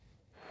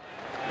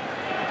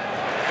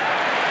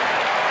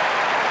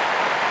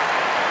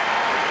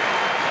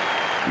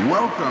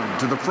Welcome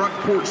to the Front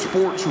Porch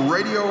Sports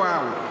Radio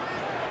Hour.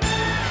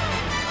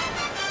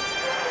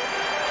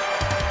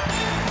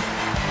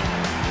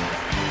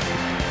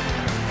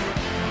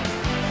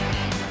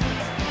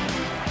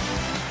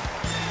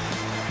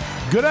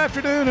 Good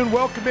afternoon and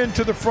welcome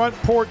into the Front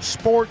Porch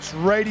Sports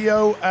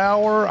Radio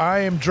Hour.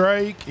 I am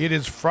Drake. It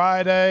is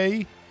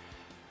Friday,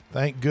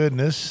 thank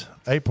goodness,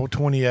 April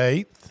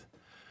 28th.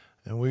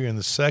 And we're in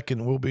the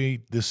second, we'll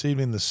be this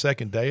evening the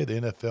second day of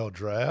the NFL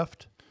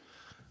Draft,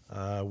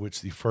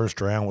 which the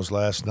first round was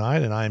last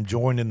night. And I am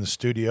joined in the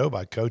studio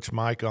by Coach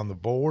Mike on the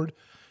board.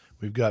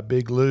 We've got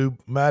Big Lou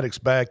Maddox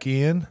back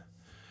in.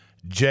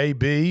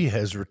 JB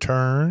has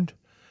returned.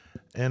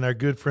 And our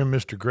good friend,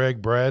 Mr.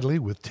 Greg Bradley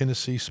with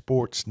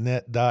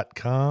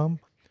TennesseeSportsNet.com.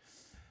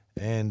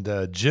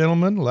 And,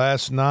 gentlemen,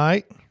 last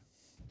night,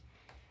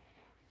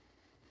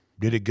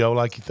 did it go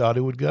like you thought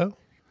it would go?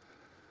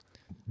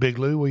 Big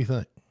Lou, what do you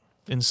think?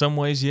 In some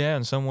ways, yeah.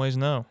 In some ways,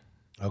 no.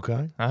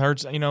 Okay. I heard,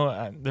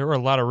 there were a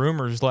lot of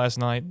rumors last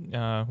night.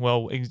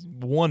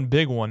 One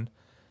big one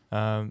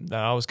that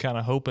I was kind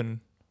of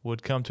hoping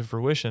would come to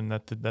fruition,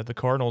 that the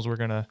Cardinals were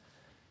going to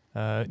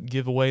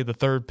give away the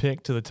third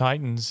pick to the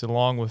Titans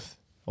along with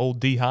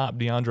old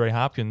DeAndre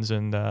Hopkins,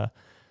 and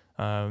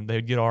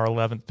they'd get our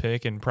 11th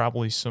pick and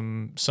probably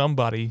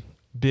somebody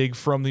big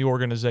from the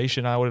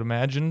organization, I would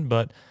imagine.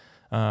 But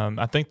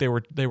I think they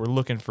were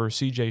looking for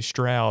C.J.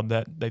 Stroud,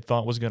 that they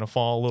thought was going to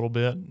fall a little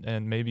bit,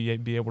 and maybe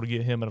be able to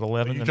get him at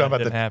 11. You're talking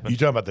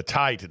about the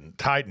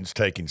Titans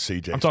taking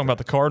C.J. I'm talking about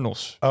the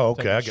Cardinals. Oh,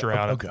 okay. I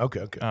got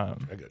Okay. I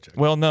got you.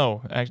 Well,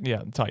 no, actually,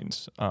 the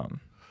Titans.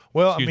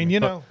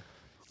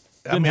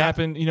 Didn't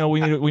happen.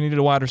 We needed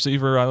a wide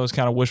receiver. I was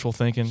kind of wishful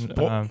thinking,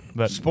 but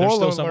there's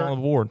still something on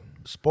the board.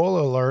 Spoiler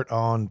alert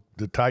on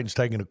the Titans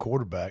taking a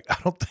quarterback. I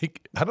don't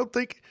think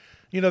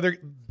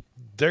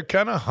they're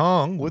kind of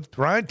hung with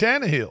Ryan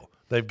Tannehill.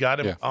 They've got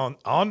him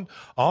on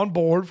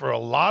board for a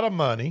lot of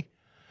money,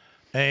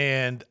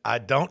 and I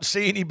don't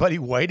see anybody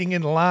waiting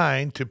in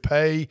line to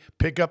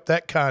pick up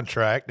that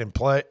contract and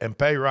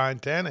pay Ryan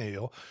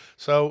Tannehill.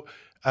 So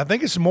I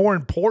think it's more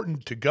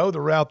important to go the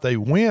route they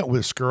went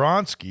with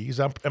Skoronski.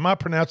 Am I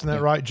pronouncing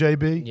that right,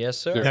 JB? Yes,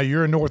 sir. Now,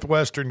 you're a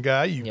Northwestern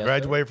guy. You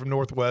graduated from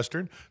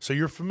Northwestern, so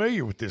you're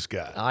familiar with this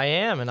guy. I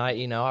am, and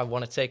I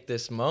want to take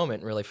this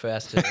moment really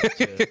fast to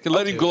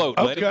let him gloat.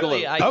 Okay. Let him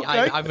gloat.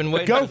 I've been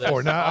waiting Go for this for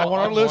it. Now, I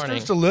want our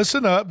listeners to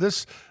listen up.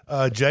 This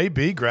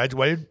JB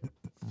graduated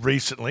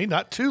recently,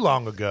 not too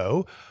long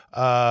ago,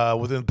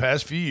 within the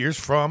past few years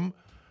from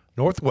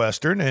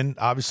Northwestern, and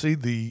obviously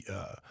the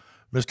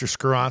Mr.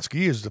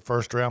 Skoronski is the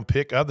first-round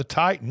pick of the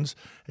Titans.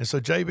 And so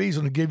JB's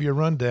going to give you a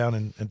rundown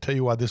and tell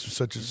you why this was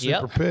such a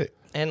super pick.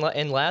 And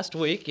last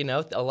week,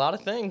 a lot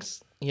of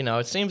things,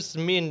 it seems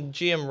me and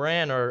GM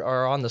Rand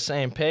are on the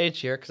same page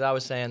here, because I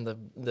was saying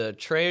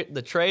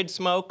the trade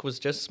smoke was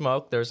just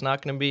smoke. There's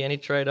not going to be any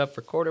trade up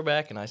for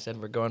quarterback, and I said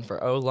we're going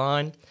for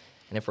O-line.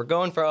 And if we're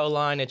going for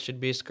O-line, it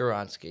should be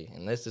Skoronski.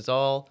 And this is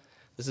all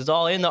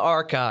in the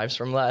archives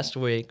from last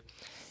week.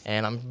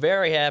 And I'm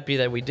very happy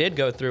that we did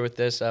go through with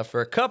this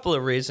for a couple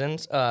of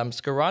reasons.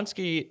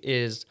 Skoronski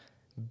is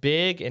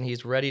big, and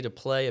he's ready to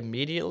play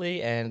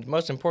immediately. And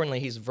most importantly,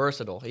 he's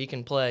versatile. He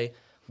can play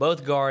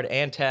both guard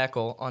and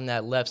tackle on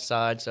that left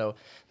side. So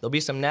there'll be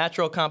some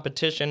natural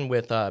competition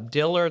with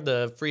Dillard,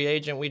 the free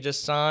agent we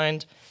just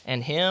signed,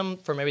 and him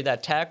for maybe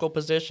that tackle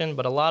position.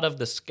 But a lot of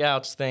the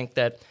scouts think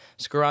that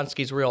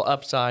Skoronski's real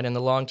upside in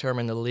the long term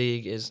in the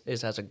league is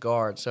as a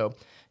guard. So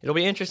it'll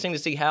be interesting to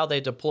see how they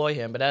deploy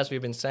him. But as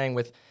we've been saying,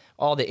 with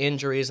all the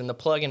injuries and the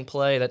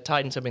plug-and-play that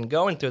Titans have been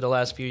going through the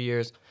last few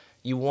years,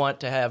 you want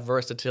to have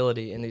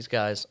versatility in these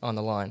guys on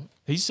the line.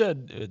 He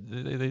said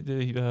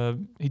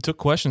he took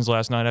questions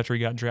last night after he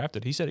got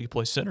drafted. He said he could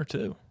play center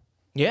too.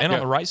 Yeah. And on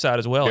the right side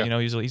as well. Yeah.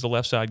 He's a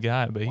left side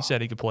guy, but he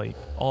said he could play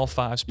all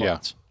five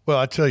spots. Yeah. Well,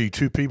 I tell you,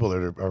 two people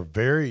that are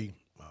very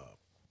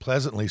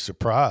pleasantly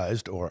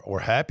surprised or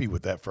happy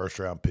with that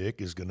first-round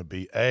pick is going to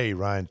be A,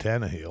 Ryan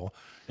Tannehill,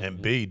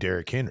 and B,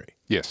 Derrick Henry.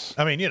 Yes.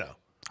 I mean,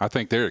 I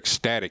think they're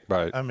ecstatic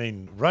by it. I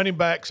mean, running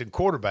backs and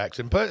quarterbacks,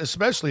 and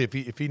especially if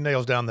he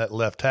nails down that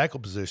left tackle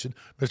position,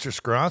 Mr.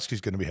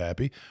 Skoronski's going to be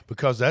happy,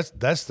 because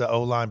that's the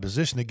O-line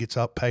position that gets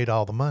paid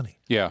all the money.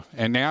 Yeah,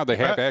 and now they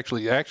have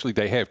actually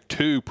they have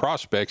two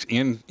prospects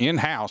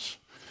in-house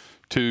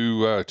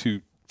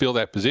to fill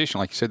that position.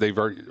 Like you said,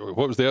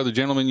 what was the other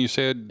gentleman you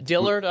said?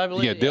 Dillard, I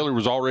believe. Yeah, Dillard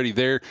was already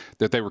there,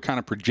 that they were kind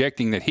of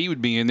projecting that he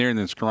would be in there, and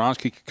then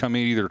Skoronski could come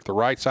in either at the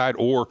right side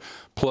or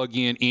plug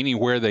in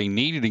anywhere they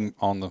needed him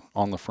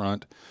on the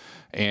front.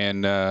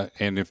 And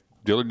if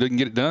Dillard didn't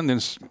get it done, then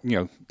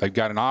they've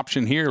got an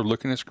option here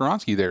looking at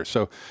Skoronski there.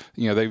 So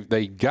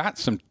they've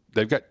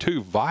got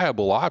two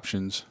viable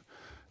options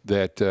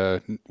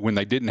that when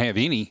they didn't have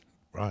any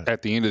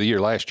at the end of the year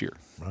last year.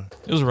 Right.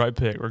 It was the right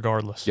pick,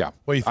 regardless. Yeah,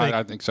 what do you think?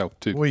 I think so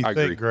too. What do you I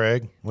think, agree.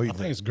 Greg? What do you I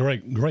think it's a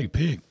great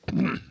pick.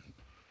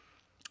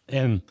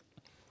 And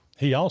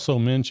he also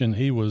mentioned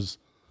he was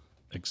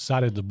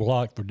excited to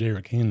block for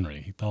Derrick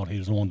Henry. He thought he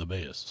was one of the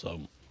best.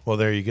 So Well,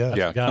 there you go.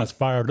 Yeah. Guys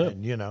fired up.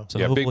 And, you know, So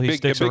hopefully he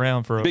sticks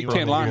around for a Big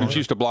Ten linemen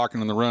used to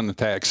blocking in the run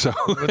attack. So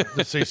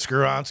let's see,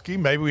 Skronsky.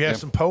 Maybe we have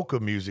some polka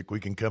music we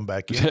can come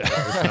back in or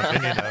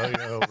something. You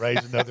know,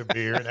 raise another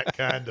beer and that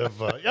kind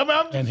of.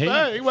 I'm just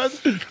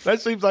saying,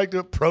 that seems like the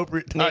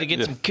appropriate Need time. to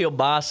get some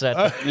kielbasa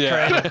at the training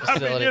I mean,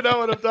 facility. you know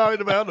what I'm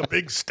talking about? The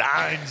big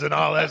steins and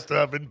all that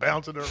stuff, and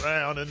bouncing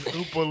around and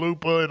Oompa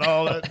Loompa and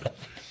all that.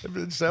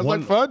 It sounds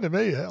like fun to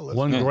me. Hell,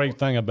 One great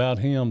thing about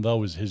him,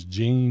 though, is his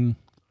gene,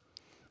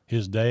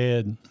 his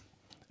dad.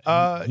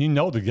 You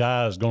know the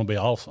guy is going to be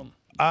awesome.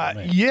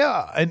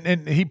 Yeah,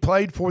 and he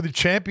played for the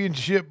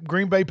championship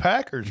Green Bay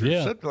Packers.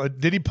 Or something.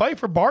 Did he play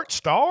for Bart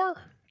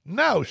Starr?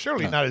 No,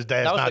 surely not. His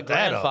dad's That was not the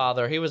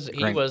grandfather. He was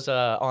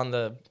on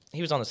the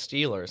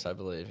Steelers, I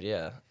believe.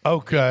 Yeah.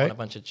 Okay. Won a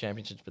bunch of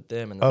championships with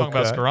them. And Talking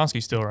about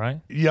Skronsky still,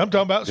 right? Yeah, I'm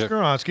talking about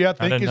Skronsky. I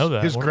think didn't know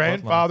that. his What-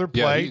 grandfather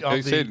Yeah, played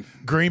on the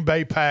Green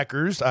Bay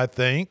Packers, I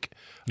think,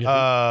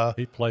 Yeah,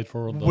 he played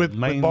for the with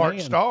main Bart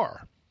man.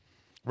 Starr.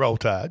 Roll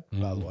Tide,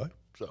 by the way.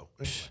 So,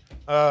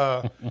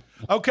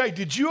 okay,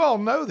 did you all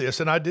know this?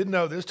 And I didn't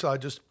know this till I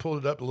just pulled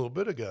it up a little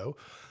bit ago.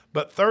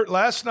 But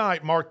last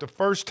night marked the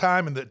first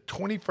time in the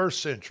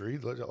 21st century,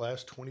 the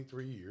last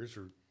 23 years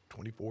or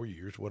 24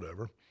 years,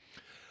 whatever,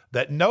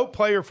 that no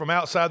player from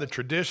outside the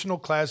traditional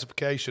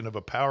classification of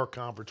a power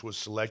conference was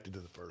selected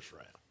in the first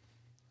round.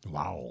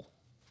 Wow.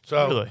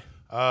 So, Really?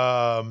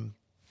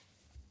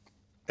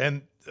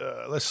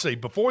 Let's see.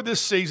 Before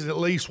this season, at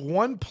least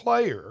one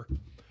player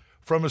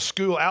from a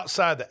school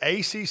outside the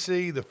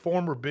ACC, the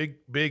former Big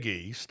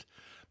East,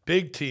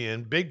 Big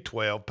 10, Big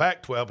 12,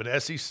 Pac-12,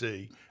 and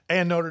SEC,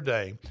 and Notre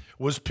Dame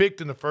was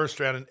picked in the first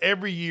round in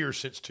every year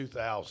since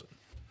 2000.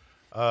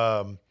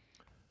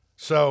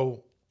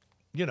 So,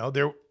 you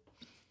know,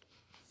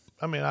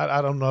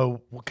 I don't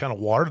know what kind of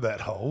water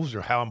that holds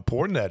or how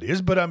important that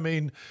is, but I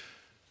mean,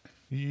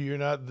 you're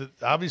not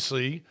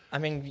obviously. I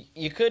mean,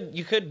 you could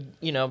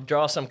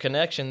draw some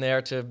connection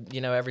there to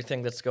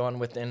everything that's going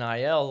with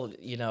NIL.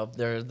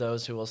 There are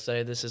those who will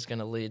say this is going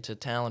to lead to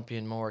talent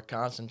being more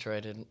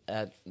concentrated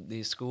at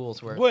these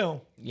schools where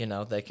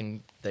they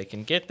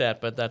can get that,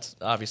 but that's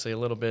obviously a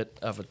little bit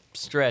of a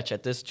stretch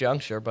at this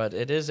juncture. But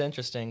it is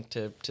interesting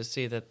to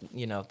see that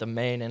the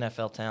main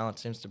NFL talent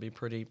seems to be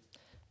pretty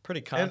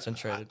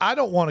concentrated. And I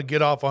don't want to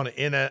get off on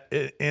an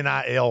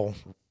NIL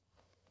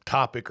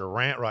topic or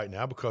rant right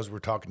now because we're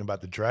talking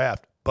about the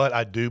draft, but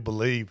I do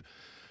believe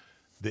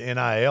the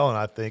NIL, and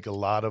I think a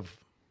lot of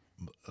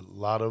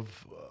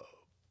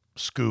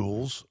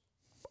schools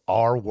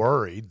are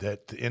worried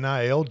that the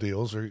NIL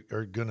deals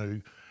are going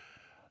to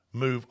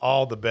move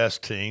all the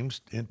best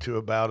teams into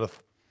about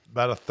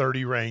a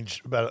 30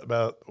 range,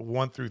 about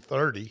 1 through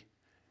 30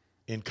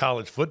 in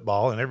college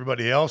football, and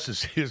everybody else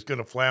is going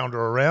to flounder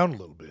around a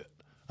little bit.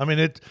 I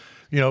mean,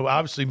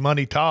 obviously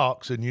money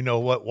talks, and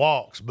what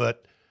walks,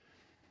 but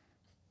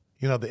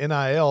the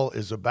NIL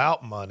is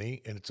about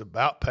money, and it's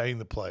about paying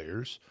the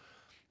players,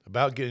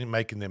 about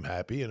making them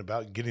happy, and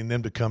about getting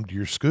them to come to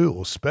your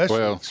school,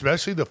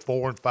 especially the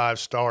 4 and 5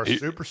 star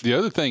superstars. The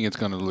other thing it's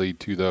going to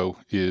lead to, though,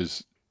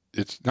 is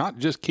it's not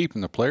just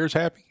keeping the players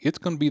happy. It's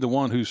going to be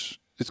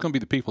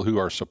the people who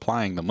are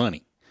supplying the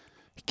money,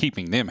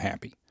 keeping them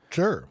happy.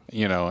 Sure.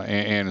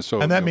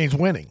 And that means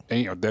winning.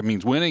 And, that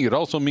means winning. It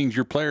also means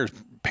your players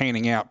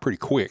panning out pretty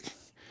quick.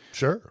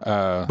 Sure.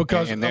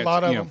 Because a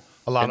lot of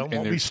them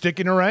won't be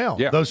sticking around.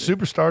 Yeah. Those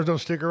superstars don't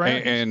stick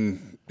around.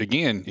 And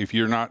again, if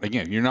you're not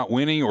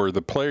winning, or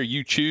the player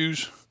you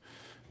choose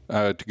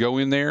to go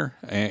in there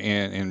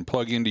and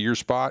plug into your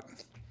spot,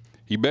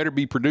 you better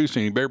be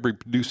producing. You better be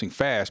producing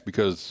fast,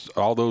 because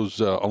all those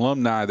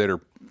alumni that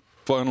are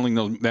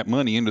funneling that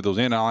money into those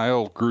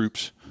NIL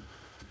groups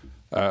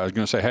are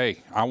going to say,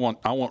 "Hey, I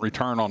want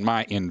return on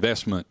my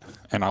investment,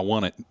 and I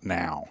want it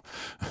now."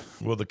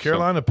 Well, the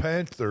Carolina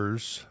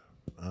Panthers,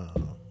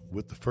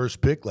 with the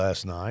first pick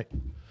last night,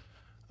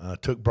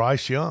 took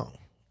Bryce Young,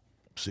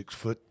 6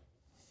 foot,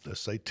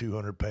 let's say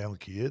 200-pound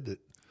kid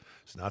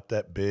that's not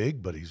that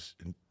big, but he's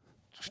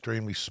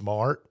extremely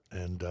smart.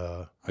 And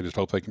I just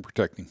hope they can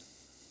protect him.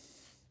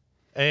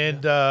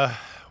 And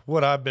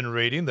what I've been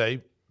reading,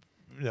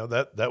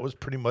 that was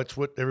pretty much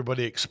what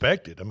everybody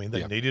expected. I mean,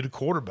 they needed a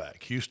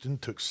quarterback. Houston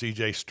took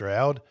C.J.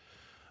 Stroud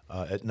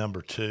at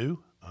number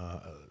 2,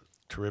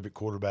 terrific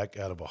quarterback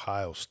out of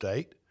Ohio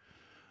State.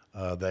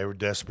 They were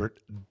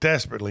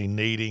desperately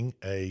needing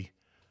a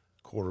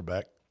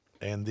quarterback,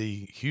 and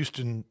the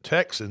Houston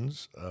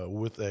Texans,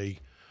 with a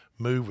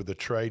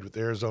trade with the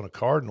Arizona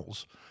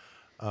Cardinals,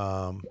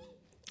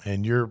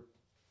 and your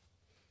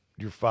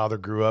father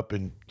grew up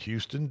in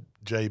Houston,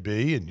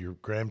 JB, and your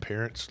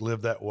grandparents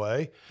lived that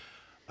way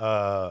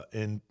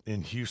in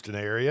Houston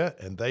area,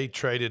 and they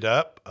traded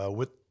up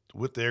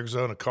with the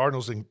Arizona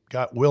Cardinals and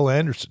got Will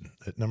Anderson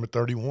at number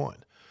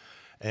 31.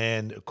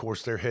 And, of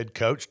course, their head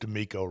coach,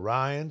 DeMeco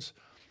Ryans,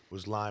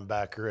 was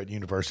linebacker at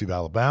University of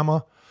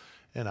Alabama.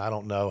 And I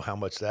don't know how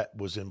much that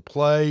was in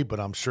play, but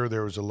I'm sure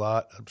there was a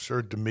lot. I'm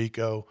sure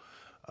DeMeco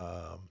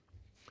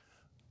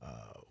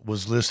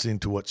was listening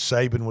to what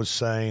Saban was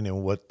saying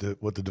and what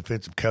the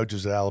defensive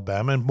coaches at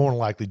Alabama, and more than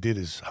likely did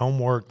his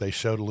homework. They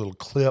showed a little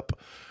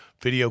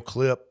video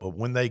clip of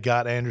when they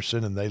got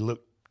Anderson, and they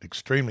looked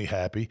extremely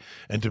happy.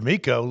 And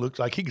D'Amico looks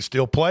like he can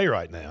still play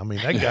right now. I mean,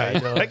 that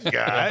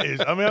guy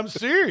is. I mean, I'm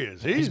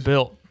serious. He's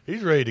built.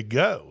 He's ready to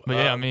go. But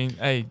yeah, I mean,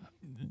 hey,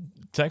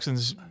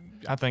 Texans,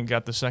 I think,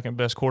 got the second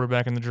best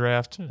quarterback in the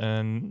draft,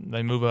 and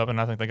they move up,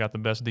 and I think they got the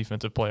best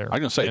defensive player. I'm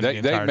going to say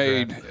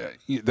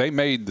they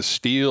made the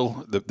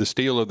steal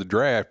of the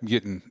draft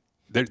getting.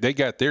 They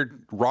got their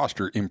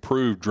roster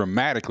improved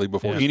dramatically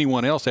before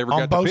anyone else ever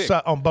got the pick.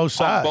 On both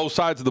sides. On both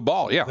sides of the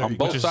ball, yeah. On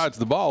both sides of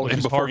the ball, and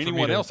before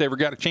anyone else ever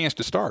got a chance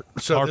to start.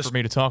 It's hard for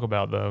me to talk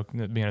about, though,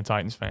 being a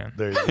Titans fan.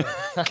 There you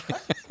go.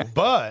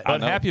 But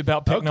I'm happy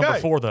about pick number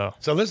 4, though.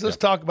 So let's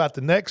talk about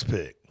the next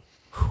pick.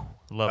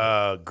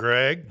 Love it.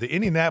 Greg, the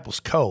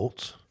Indianapolis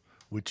Colts,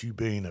 which you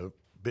being a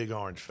big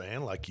Orange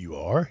fan like you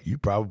are, you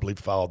probably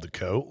followed the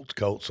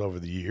Colts over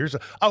the years.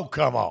 Oh,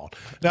 come on.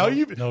 Now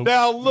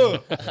now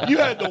look, you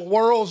had the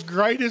world's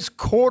greatest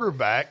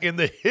quarterback in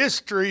the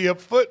history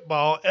of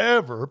football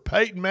ever,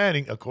 Peyton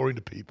Manning, according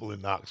to people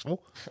in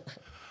Knoxville,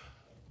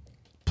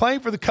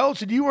 playing for the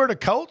Colts, and you weren't a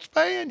Colts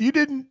fan? You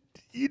didn't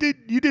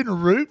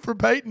root for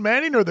Peyton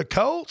Manning or the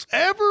Colts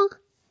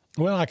ever?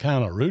 Well, I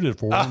kind of rooted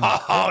for him.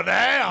 Oh,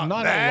 now.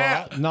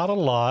 Not a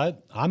lot.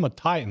 I'm a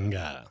Titan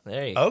guy.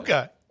 There you go.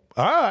 Okay.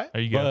 All right.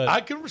 There you go.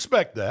 I can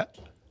respect that.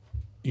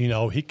 You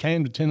know, he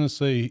came to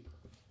Tennessee,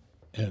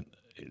 and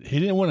he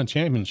didn't win a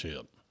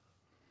championship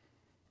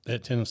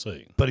at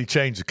Tennessee. But he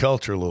changed the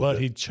culture a little bit.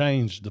 But he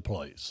changed the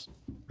place.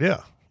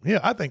 Yeah,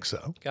 I think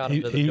so. Got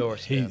him to the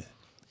doorstep.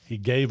 He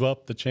gave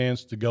up the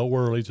chance to go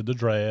early to the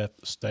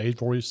draft, stayed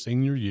for his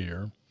senior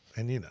year.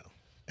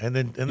 And,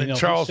 and then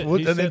Charles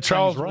Woodson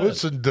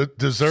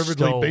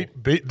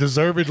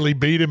deservedly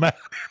beat him out.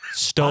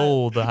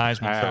 Stole the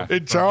Heisman Trophy.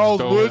 And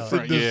Charles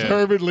Woodson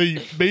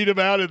deservedly beat him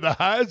out in the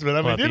Heisman.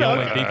 I mean, the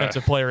only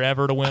defensive player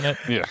ever to win it.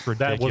 Yeah,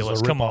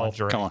 ridiculous. Come on,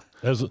 Dre. Come on.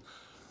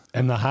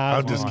 And the Heisman.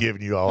 I'm just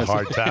giving you all a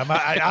hard time.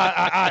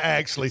 I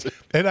actually,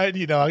 and I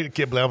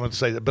can't believe I'm going to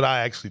say that, but I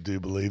actually do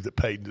believe that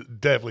Peyton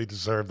definitely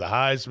deserved the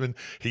Heisman.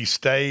 He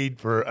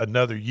stayed for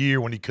another year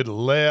when he could have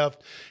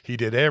left. He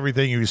did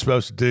everything he was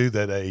supposed to do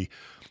that a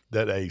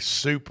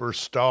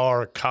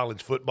superstar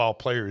college football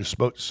player is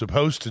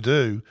supposed to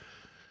do,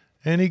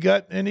 and he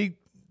got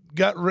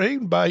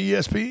ringed by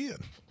ESPN.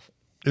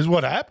 Is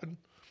what happened.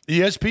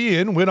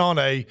 ESPN went on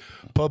a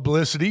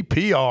publicity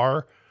PR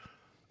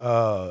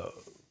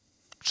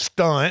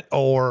stunt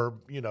or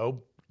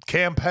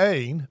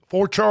campaign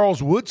for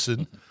Charles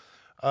Woodson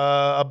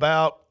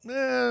about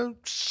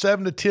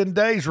 7 to 10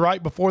 days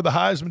right before the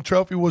Heisman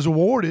Trophy was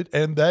awarded,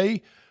 and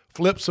they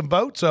flipped some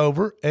votes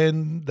over,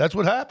 and that's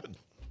what happened.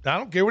 I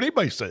don't care what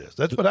anybody says.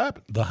 That's what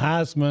happened. The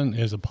Heisman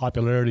is a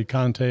popularity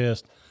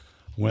contest.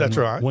 That's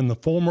right. When the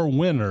former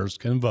winners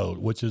can vote,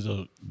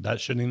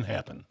 that shouldn't even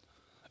happen.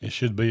 It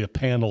should be a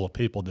panel of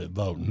people that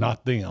vote,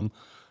 not them,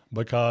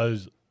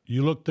 because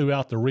you look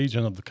throughout the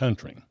region of the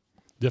country,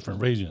 different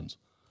regions,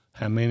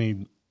 how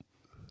many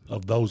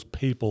of those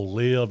people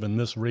live in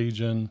this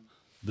region,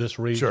 this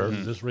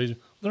region.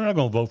 They're not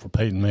going to vote for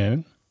Peyton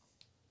Manning.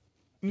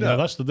 No,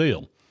 that's the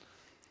deal.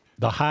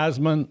 The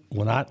Heisman,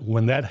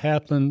 when that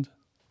happened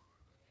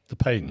to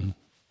Peyton,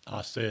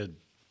 I said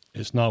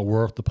it's not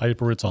worth the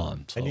paper it's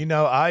on. So. And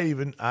I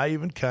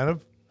even kind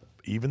of,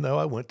 even though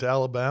I went to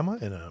Alabama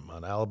and I'm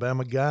an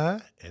Alabama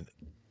guy, and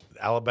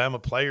Alabama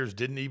players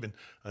didn't even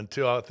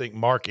until I think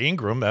Mark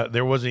Ingram.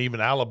 There wasn't even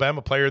an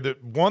Alabama player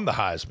that won the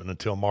Heisman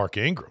until Mark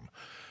Ingram,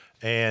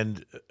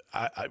 and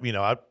I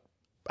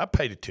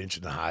paid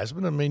attention to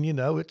Heisman. I mean,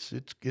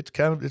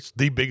 it's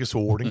the biggest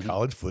award in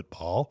college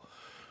football.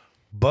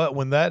 But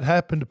when that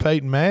happened to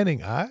Peyton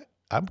Manning,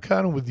 I'm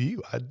kind of with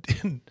you.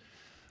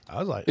 I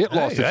was like, it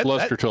lost its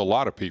luster to a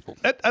lot of people.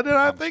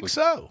 I think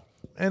so,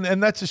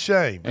 and that's a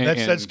shame. And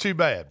that's too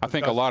bad. I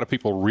think a lot of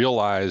people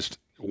realized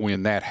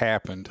when that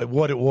happened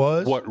what it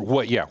was,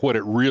 what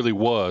it really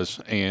was,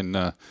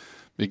 and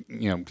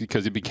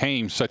because it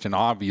became such an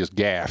obvious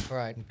gaffe.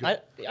 Right.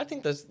 I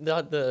think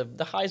the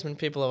Heisman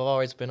people have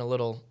always been a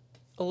little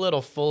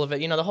full of it.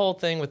 The whole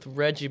thing with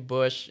Reggie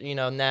Bush.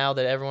 Now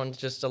that everyone's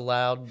just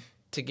allowed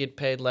to get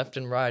paid left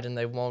and right, and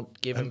they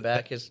won't give him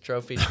back his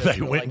trophy. They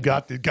went and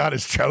got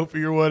his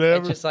trophy or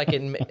whatever. It's just like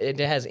it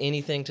has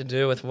anything to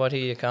do with what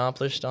he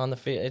accomplished on the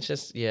field. It's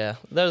just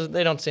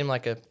they don't seem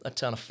like a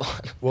ton of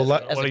fun. Well,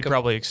 he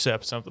probably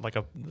accepts something like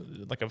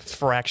a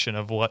fraction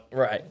of what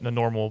the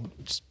normal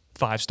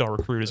 5-star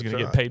recruit is going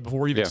to get paid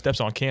before he even steps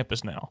on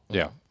campus now.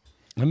 Yeah.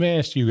 Let me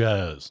ask you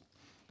guys,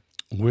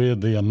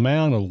 with the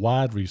amount of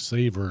wide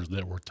receivers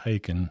that were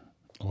taken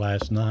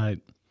last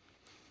night,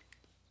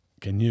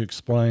 can you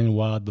explain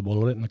why the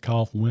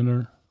Biletnikoff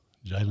winner,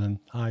 Jalen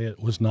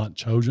Hyatt, was not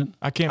chosen?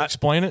 I can't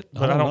explain it,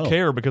 but I don't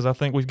care because I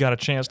think we've got a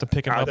chance to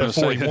pick him up at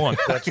 41.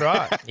 That's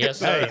right. Yes,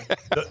 sir.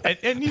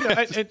 And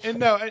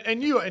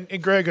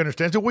Greg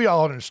understands, and we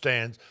all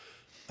understand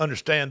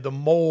the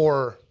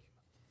more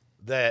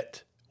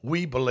that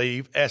we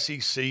believe,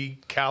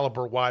 SEC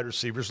caliber wide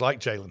receivers like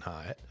Jalen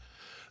Hyatt,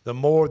 the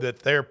more that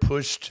they're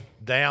pushed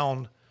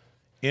down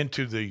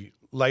into the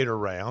later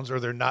rounds or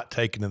they're not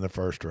taken in the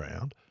first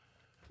round.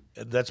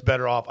 That's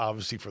better off,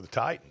 obviously, for the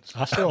Titans.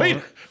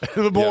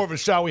 The more of a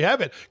shot we have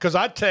it. Because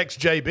I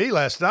text JB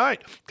last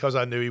night because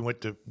I knew he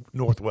went to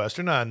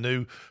Northwestern. I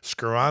knew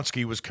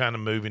Skoronski was kind of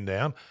moving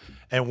down.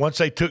 And once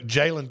they took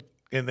Jalen,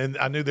 and then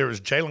I knew there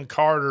was Jalen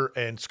Carter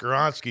and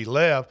Skoronski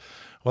left,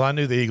 well, I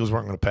knew the Eagles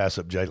weren't going to pass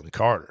up Jalen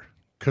Carter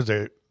because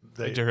they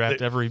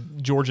draft every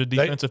Georgia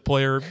defensive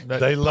player.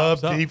 They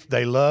love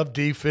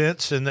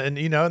defense, and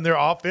their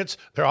offense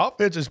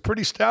is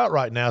pretty stout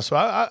right now. So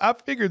I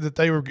figured that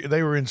they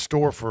were in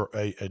store for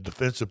a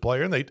defensive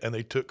player, and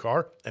they took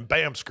Carr, and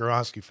bam,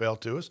 Skoronski fell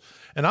to us,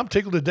 and I'm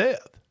tickled to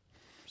death.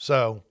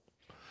 So,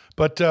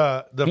 but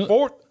the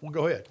fourth, well,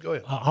 go ahead.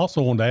 I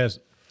also wanted to ask,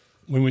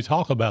 when we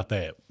talk about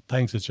that,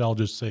 things that y'all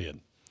just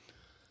said,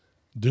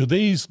 do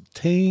these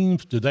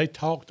teams, do they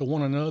talk to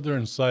one another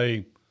and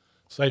say,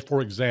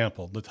 for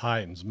example, the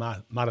Titans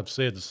might have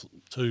said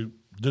do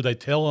they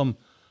tell them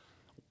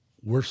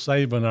we're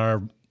saving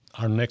our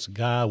next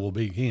guy will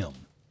be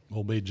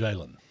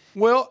Jalen?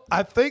 Well,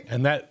 I think.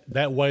 And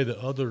that way the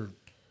other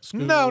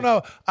schools.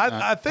 No.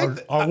 I think.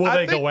 Or will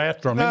they go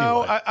after them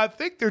anyway? No, I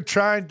think they're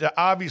trying to,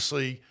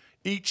 obviously,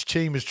 each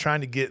team is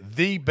trying to get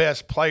the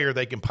best player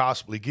they can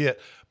possibly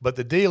get. But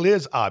the deal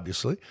is,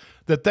 obviously,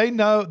 that they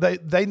know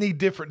they need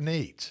different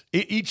needs.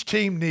 Each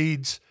team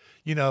needs,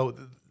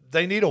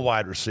 they need a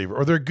wide receiver,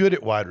 or they're good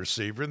at wide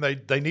receiver, and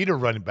they need a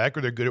running back,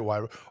 or they're good at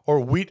wide,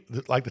 or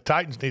like the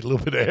Titans need a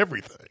little bit of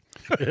everything.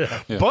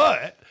 Yeah.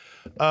 But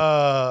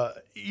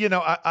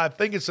I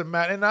think it's a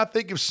matter, and I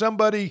think if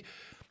somebody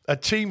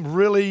gets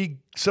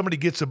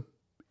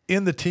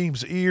in the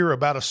team's ear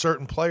about a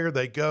certain player,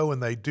 they go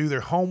and they do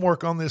their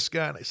homework on this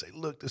guy, and they say,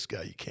 "Look, this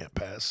guy you can't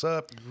pass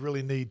up. You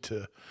really need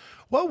to."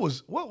 What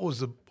was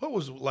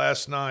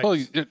last night?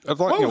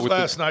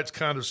 Last night's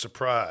kind of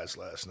surprise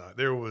last night?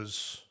 There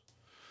was.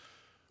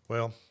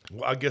 Well,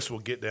 I guess we'll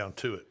get down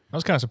to it. I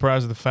was kind of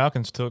surprised that the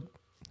Falcons took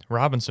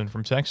Robinson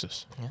from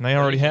Texas. And they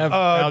already have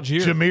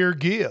Algier. Jahmyr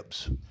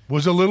Gibbs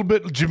was a little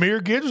bit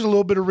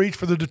of reach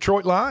for the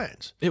Detroit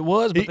Lions. It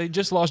was, but they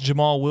just lost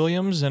Jamal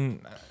Williams,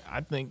 and I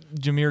think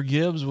Jahmyr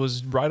Gibbs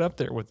was right up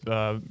there with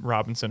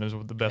Robinson as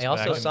the best. They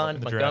also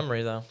signed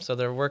Montgomery, though. So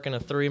they're working a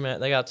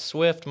 3-man. They got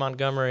Swift,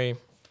 Montgomery,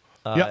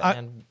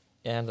 and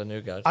a new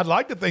guy. I'd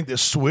like to think that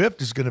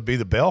Swift is going to be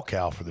the bell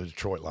cow for the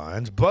Detroit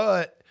Lions,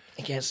 but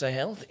he can't stay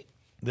healthy.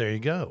 There you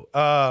go.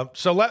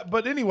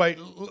 But anyway,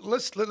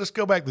 let's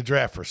go back to the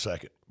draft for a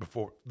second.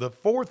 Before the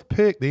fourth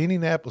pick, the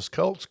Indianapolis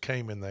Colts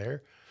came in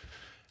there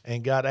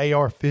and got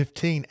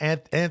AR-15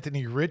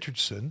 Anthony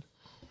Richardson,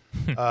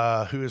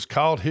 who has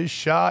called his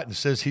shot and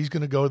says he's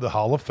going to go to the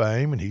Hall of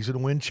Fame and he's going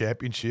to win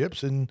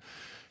championships, and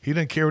he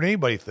doesn't care what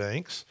anybody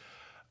thinks.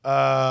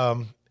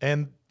 And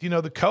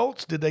the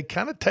Colts, did they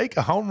kind of take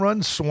a home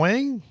run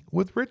swing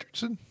with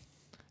Richardson?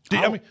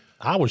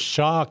 I was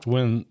shocked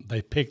when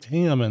they picked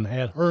him and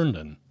had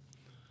Herndon.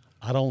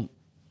 I don't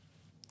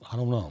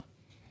know.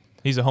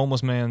 He's a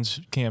homeless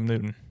man's Cam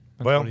Newton.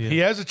 Well, he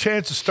has a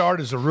chance to start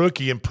as a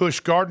rookie and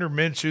push Gardner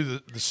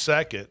Minshew the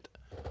second.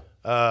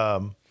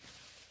 And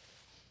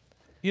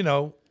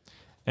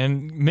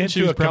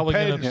Minshew's probably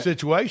going to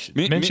situation.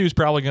 Minshew's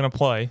probably going to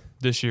play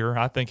this year.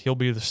 I think he'll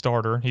be the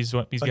starter. He's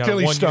got until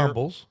he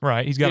stumbles.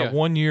 Right. He's got a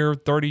 1 year,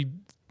 $3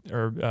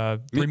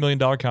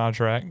 million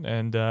contract,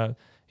 and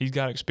he's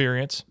got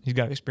experience. He's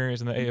got experience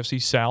in the AFC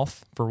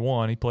South, for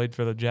one. He played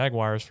for the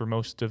Jaguars for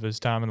most of his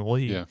time in the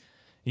league. Yeah.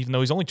 Even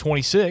though he's only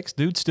 26,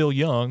 dude's still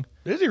young.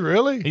 Is he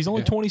really? He's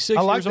only 26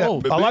 years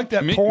old. I like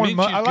that porn.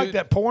 I like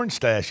that porn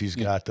stash he's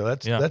got, though.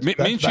 That's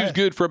Minshew's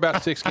good for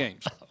about 6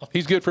 games.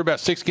 He's good for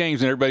about 6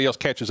 games, and everybody else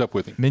catches up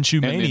with him.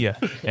 Minshew mania,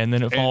 and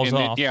then it falls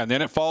off. And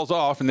then it falls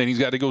off, and then he's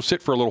got to go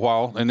sit for a little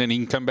while, and then he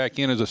can come back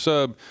in as a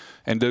sub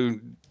and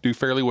do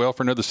fairly well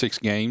for another 6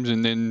 games,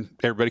 and then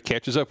everybody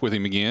catches up with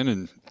him again.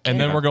 And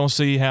then we're going to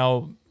see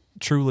how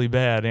truly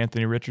bad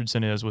Anthony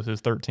Richardson is with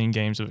his 13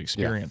 games of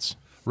experience.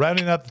 Yeah.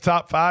 Rounding out the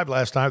top 5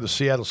 last night, the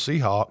Seattle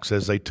Seahawks,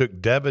 as they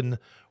took Devin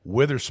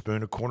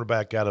Witherspoon, a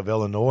cornerback out of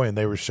Illinois, and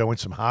they were showing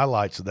some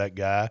highlights of that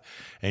guy.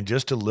 And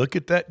just to look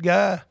at that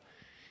guy,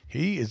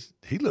 he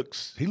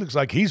looks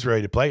like he's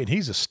ready to play, and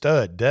he's a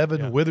stud.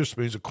 Devin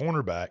Witherspoon's a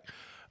cornerback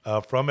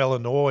from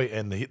Illinois,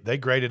 and they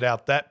graded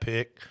out that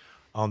pick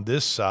on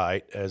this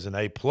site as an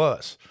A+.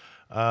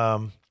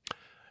 And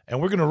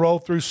we're going to roll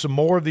through some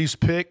more of these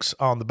picks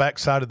on the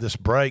backside of this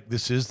break.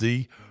 This is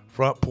the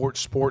Front Porch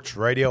Sports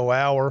Radio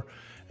Hour,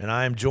 and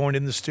I am joined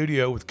in the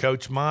studio with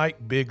Coach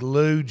Mike, Big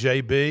Lou,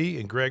 JB,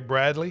 and Greg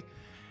Bradley.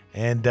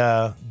 And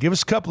give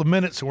us a couple of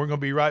minutes, and we're going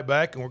to be right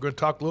back, and we're going to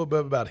talk a little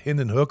bit about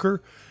Hendon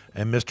Hooker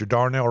and Mr.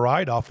 Darnell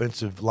Wright,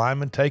 offensive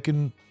lineman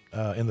taken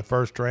in the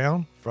first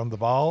round from the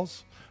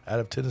Vols out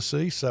of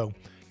Tennessee. So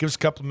give us a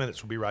couple of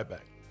minutes. We'll be right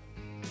back.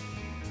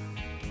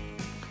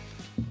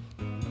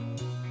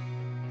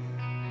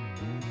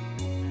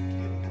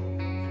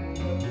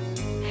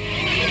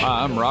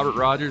 Hi, I'm Robert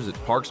Rogers at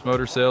Parks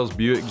Motor Sales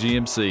Buick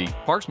GMC.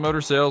 Parks Motor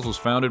Sales was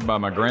founded by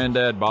my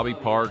granddad, Bobby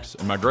Parks,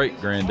 and my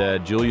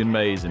great-granddad, Julian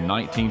Mays, in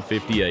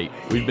 1958.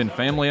 We've been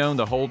family-owned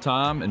the whole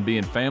time, and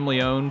being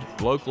family-owned,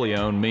 locally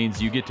owned,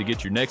 means you get to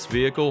get your next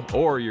vehicle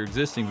or your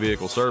existing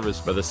vehicle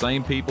serviced by the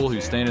same people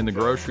who stand in the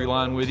grocery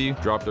line with you,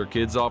 drop their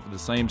kids off at the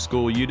same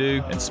school you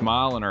do, and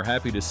smile and are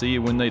happy to see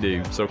you when they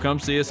do. So come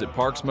see us at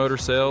Parks Motor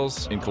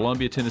Sales in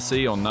Columbia,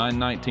 Tennessee on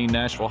 919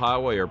 Nashville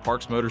Highway or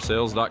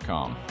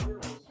parksmotorsales.com.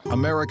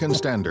 American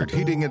Standard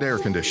Heating and Air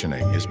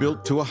Conditioning is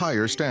built to a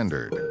higher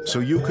standard, so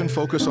you can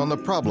focus on the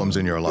problems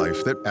in your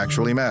life that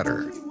actually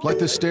matter, like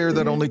the stair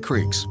that only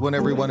creaks when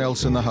everyone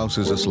else in the house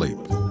is asleep.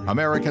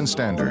 American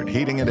Standard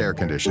Heating and Air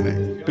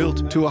Conditioning,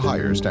 built to a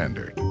higher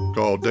standard.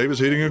 Call Davis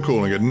Heating and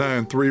Cooling at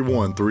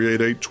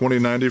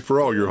 931-388-2090 for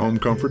all your home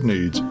comfort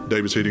needs.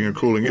 Davis Heating and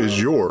Cooling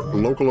is your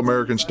local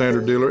American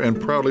Standard dealer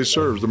and proudly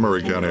serves the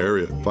Murray County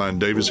area. Find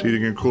Davis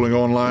Heating and Cooling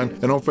online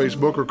and on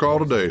Facebook or call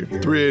today,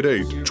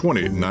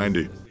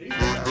 388-2090.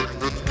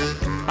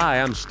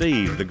 Hi, I'm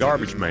Steve, the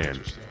Garbage Man.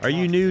 Are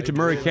you new to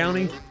Murray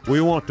County?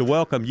 We want to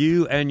welcome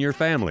you and your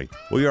family.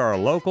 We are a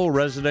local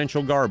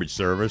residential garbage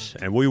service,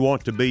 and we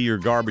want to be your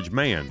garbage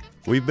man.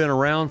 We've been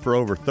around for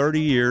over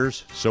 30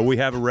 years, so we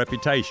have a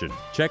reputation.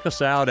 Check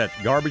us out at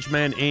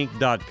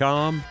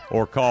garbagemaninc.com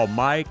or call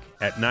Mike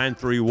at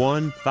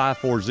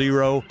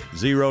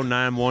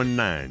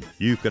 931-540-0919.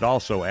 You could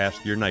also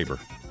ask your neighbor.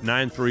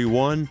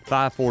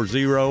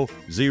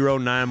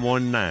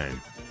 931-540-0919.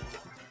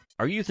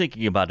 Are you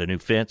thinking about a new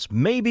fence?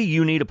 Maybe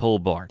you need a pole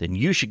barn. Then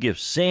you should give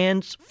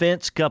Sands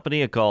Fence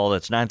Company a call.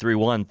 That's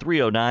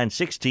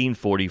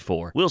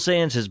 931-309-1644. Will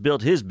Sands has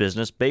built his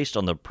business based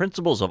on the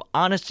principles of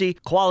honesty,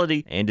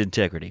 quality, and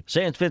integrity.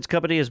 Sands Fence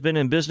Company has been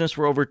in business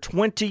for over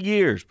 20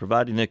 years,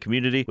 providing the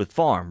community with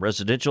farm,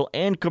 residential,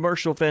 and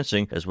commercial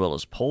fencing, as well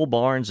as pole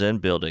barns and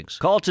buildings.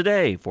 Call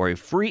today for a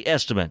free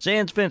estimate.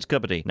 Sands Fence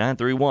Company,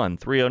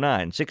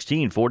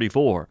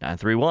 931-309-1644.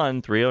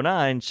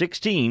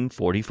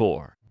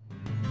 931-309-1644.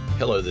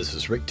 Hello, this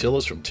is Rick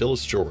Tillis from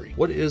Tillis Jewelry.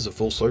 What is a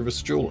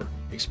full-service jeweler?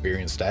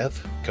 Experienced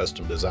staff,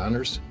 custom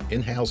designers,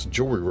 in-house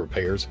jewelry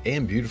repairs,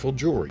 and beautiful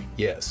jewelry.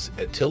 Yes,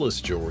 at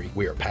Tillis Jewelry,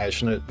 we are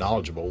passionate,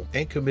 knowledgeable,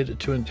 and committed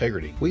to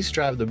integrity. We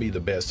strive to be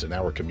the best in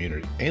our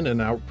community and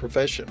in our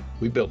profession.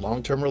 We build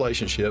long-term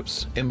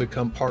relationships and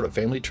become part of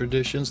family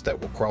traditions that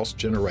will cross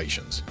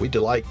generations. We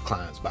delight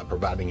clients by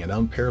providing an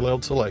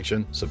unparalleled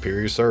selection,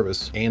 superior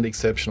service, and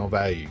exceptional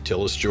value.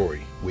 Tillis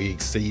Jewelry, we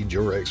exceed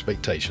your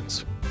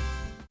expectations.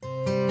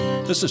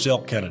 This is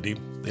Elk Kennedy.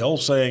 The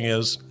old saying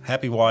is,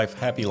 happy wife,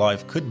 happy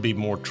life could be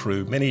more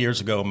true. Many years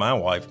ago, my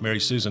wife,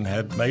 Mary Susan,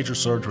 had major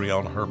surgery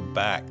on her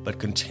back, but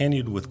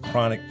continued with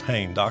chronic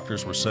pain.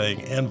 Doctors were saying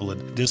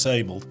invalid,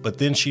 disabled, but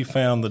then she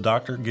found the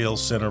Dr. Gill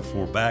Center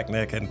for Back,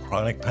 Neck, and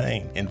Chronic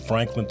Pain in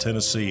Franklin,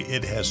 Tennessee.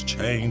 It has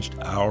changed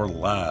our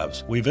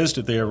lives. We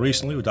visited there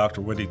recently with Dr.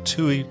 Wendy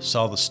Toohey,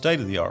 saw the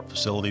state-of-the-art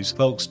facilities.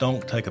 Folks,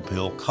 don't take a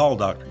pill. Call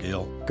Dr.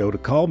 Gill. Go to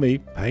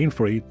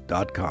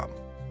callmepainfree.com.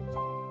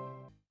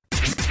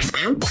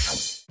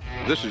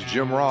 This is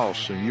Jim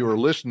Ross, and you are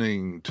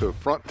listening to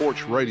Front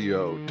Porch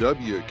Radio,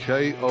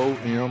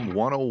 WKOM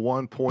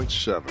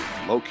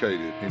 101.7,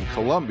 located in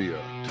Columbia,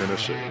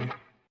 Tennessee.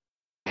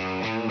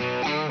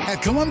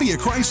 At Columbia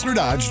Chrysler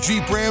Dodge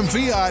Jeep Ram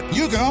Fiat,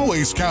 you can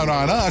always count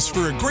on us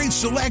for a great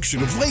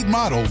selection of late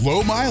model,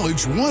 low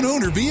mileage, one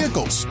owner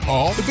vehicles.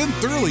 All have been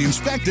thoroughly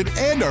inspected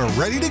and are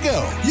ready to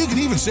go. You can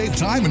even save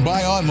time and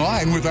buy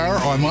online with our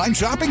online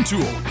shopping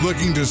tool.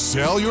 Looking to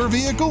sell your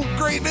vehicle?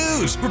 Great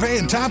news! We're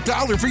paying top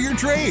dollar for your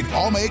trade.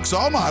 All makes,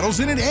 all models,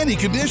 and in any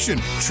condition.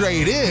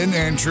 Trade in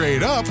and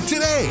trade up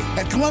today.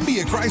 At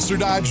Columbia Chrysler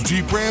Dodge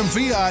Jeep Ram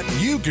Fiat,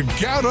 you can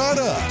count on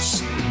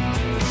us.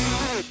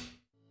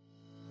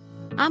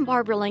 I'm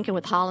Barbara Lincoln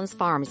with Hollins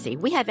Pharmacy.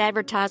 We have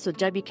advertised with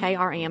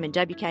WKRM and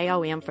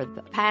WKOM for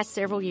the past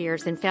several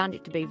years and found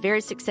it to be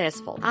very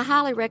successful. I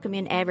highly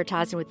recommend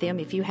advertising with them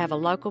if you have a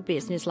local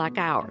business like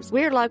ours.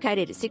 We're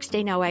located at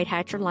 1608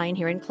 Hatcher Lane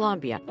here in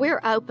Columbia.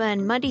 We're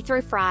open Monday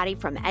through Friday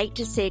from 8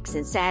 to 6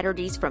 and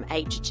Saturdays from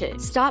 8 to 2.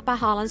 Stop by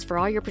Hollins for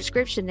all your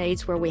prescription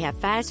needs where we have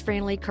fast,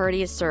 friendly,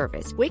 courteous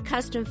service. We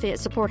custom fit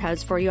support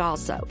hose for you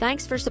also.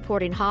 Thanks for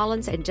supporting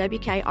Hollins and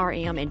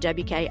WKRM and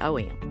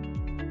WKOM.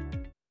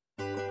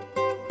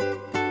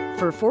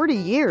 For 40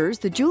 years,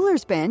 the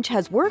Jewelers Bench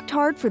has worked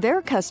hard for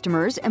their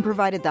customers and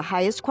provided the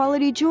highest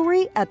quality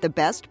jewelry at the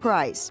best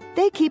price.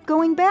 They keep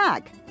going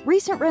back.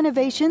 Recent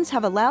renovations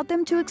have allowed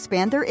them to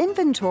expand their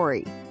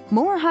inventory.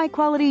 More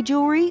high-quality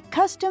jewelry,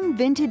 custom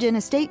vintage and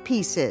estate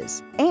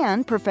pieces,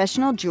 and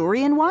professional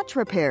jewelry and watch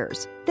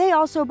repairs. They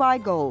also buy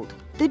gold.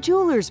 The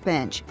Jewelers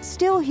Bench,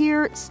 still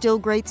here, still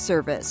great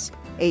service.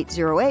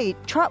 808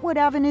 Trotwood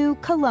Avenue,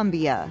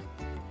 Columbia.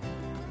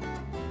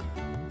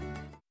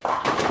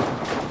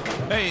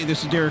 Hey,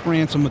 this is Derek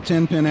Ransom with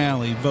 10 Pin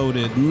Alley,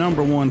 voted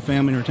 #1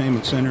 family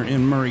entertainment center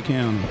in Murray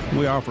County.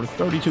 We offer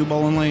 32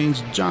 bowling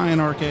lanes, giant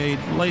arcade,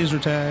 laser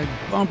tag,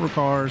 bumper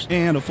cars,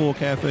 and a full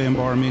cafe and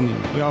bar menu.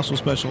 We also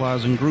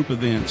specialize in group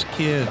events,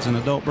 kids and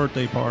adult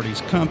birthday parties,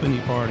 company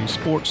parties,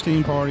 sports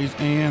team parties,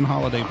 and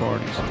holiday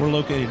parties. We're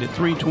located at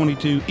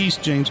 322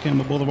 East James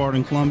Campbell Boulevard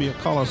in Columbia.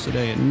 Call us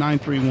today at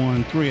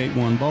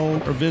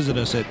 931-381-BOWL or visit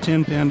us at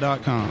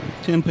 10pin.com.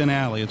 10 Pin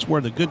Alley, it's where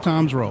the good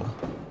times roll.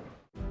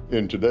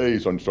 In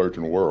today's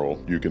uncertain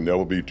world, you can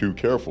never be too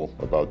careful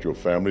about your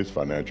family's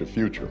financial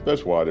future.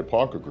 That's why the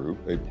Parker Group,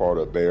 a part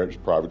of Baird's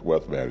Private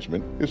Wealth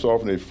Management, is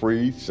offering a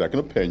free second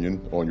opinion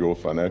on your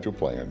financial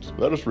plans.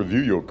 Let us review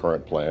your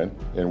current plan,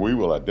 and we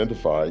will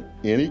identify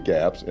any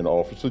gaps and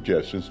offer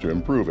suggestions to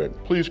improve it.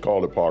 Please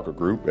call the Parker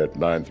Group at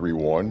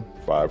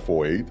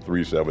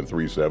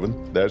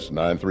 931-548-3737. That's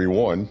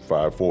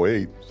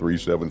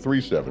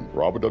 931-548-3737.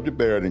 Robert W.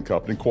 Baird &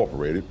 Company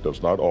Incorporated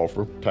does not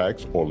offer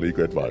tax or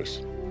legal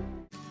advice.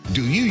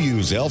 Do you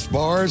use Elf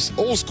bars?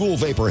 Old School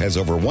Vapor has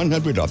over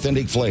 100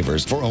 authentic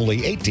flavors for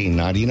only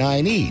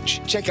 $18.99 each.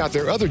 Check out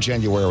their other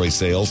January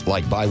sales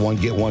like buy one,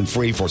 get one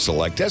free for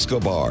select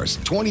Tesco bars,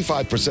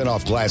 25%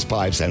 off glass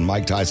pipes and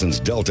Mike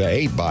Tyson's Delta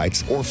 8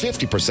 bites, or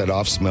 50%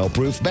 off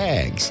smell-proof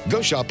bags.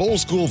 Go shop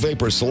Old School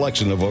Vapor's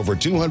selection of over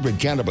 200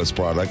 cannabis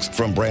products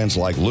from brands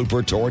like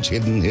Looper, Torch,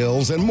 Hidden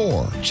Hills, and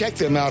more. Check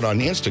them out on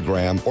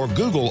Instagram or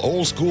Google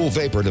Old School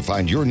Vapor to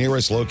find your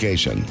nearest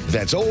location.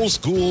 That's Old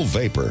School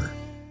Vapor.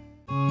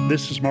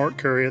 This is Mark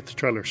Curry at the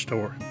Trailer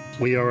Store.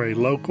 We are a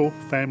local,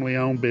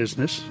 family-owned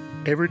business.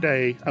 Every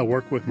day, I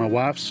work with my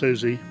wife,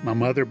 Susie, my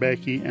mother,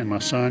 Becky, and my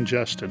son,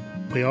 Justin.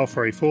 We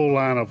offer a full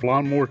line of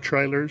lawnmower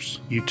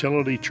trailers,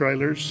 utility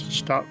trailers,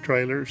 stock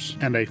trailers,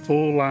 and a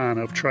full line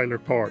of trailer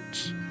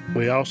parts.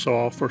 We also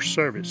offer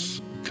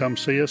service. Come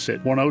see us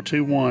at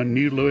 1021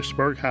 New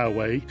Lewisburg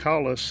Highway.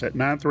 Call us at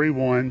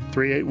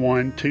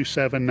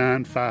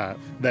 931-381-2795.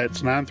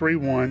 That's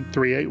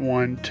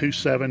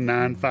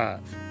 931-381-2795.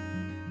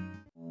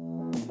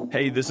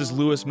 Hey, this is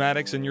Lewis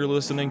Maddox, and you're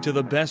listening to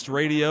the best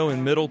radio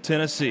in Middle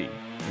Tennessee,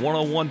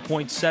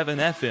 101.7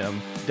 FM,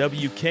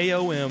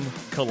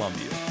 WKOM,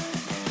 Columbia.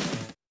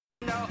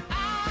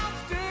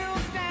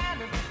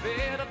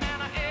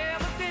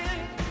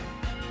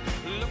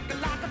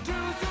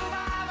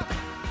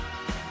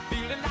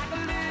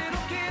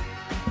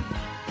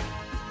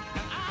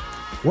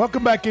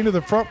 Welcome back into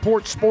the Front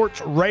Porch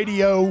Sports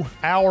Radio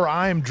Hour.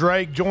 I am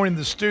Drake, joined in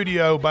the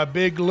studio by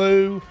Big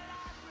Lou,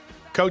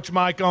 Coach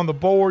Mike on the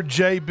board,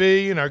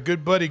 JB, and our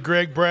good buddy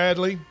Greg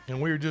Bradley.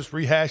 And we were just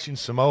rehashing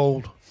some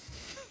old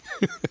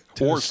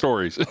war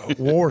stories.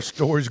 War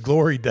stories,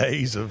 glory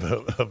days of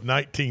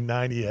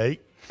 1998.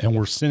 And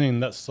we're sending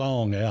that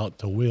song out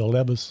to Will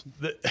Levis.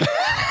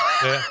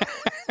 Yeah.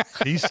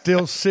 He's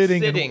still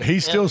sitting.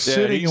 He's still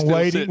sitting and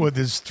waiting sitting with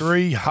his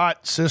three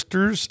hot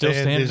sisters. Still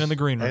standing in the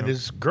green room. And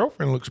his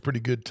girlfriend looks pretty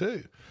good,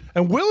 too.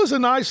 And Will is a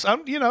nice,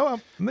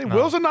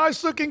 Will's a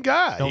nice-looking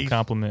guy. Don't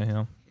compliment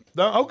him.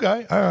 No,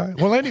 okay, all right.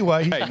 Well,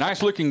 anyway, hey,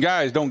 nice-looking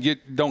guys don't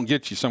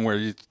get you somewhere.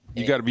 You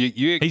got to be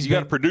you got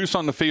to produce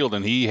on the field,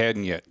 and he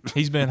hadn't yet.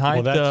 He's been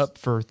hyped up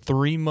for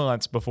 3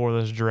 months before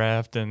this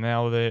draft, and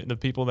now the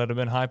people that have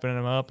been hyping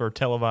him up are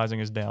televising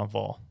his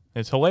downfall.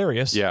 It's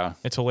hilarious. Yeah,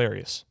 it's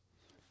hilarious,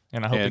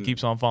 and I hope it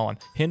keeps on falling.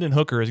 Hendon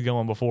Hooker is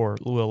going before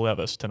Will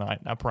Levis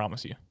tonight. I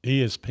promise you.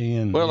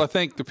 ESPN. Well, I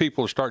think the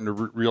people are starting to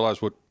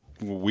realize what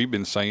we've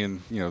been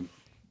saying.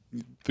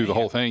 Through the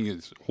whole thing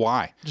is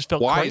why. Just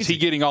felt why crazy. Is he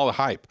getting all the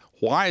hype?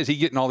 Why is he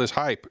getting all this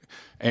hype?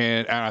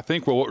 And I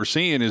think what we're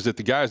seeing is that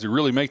the guys that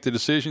really make the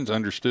decisions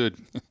understood,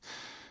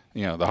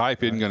 the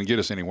hype isn't going to get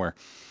us anywhere.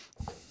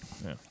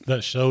 Yeah.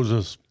 That shows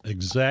us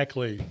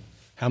exactly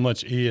how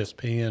much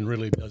ESPN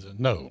really doesn't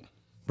know.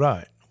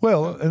 Right.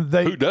 Well,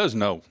 who does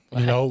know?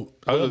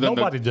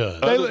 Nobody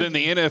does. Other than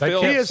the NFL,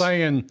 they kept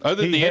saying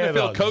other than the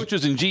NFL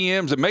coaches and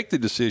GMs that make the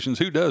decisions,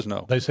 who does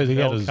know? They said he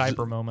had a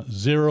Kuiper moment.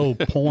 0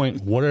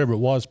 point whatever it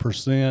was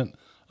 %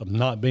 of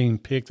not being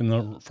picked in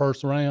the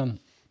first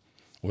round.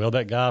 Well,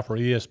 that guy for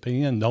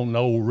ESPN don't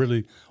know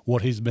really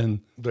what he's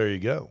been. There you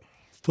go.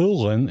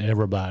 Fooling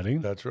everybody.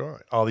 That's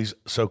right. All these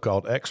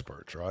so-called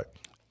experts, right?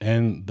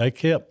 And they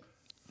kept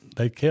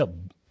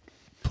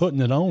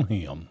putting it on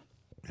him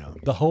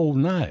the whole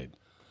night.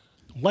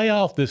 Lay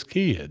off this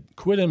kid.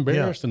 Quit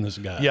embarrassing this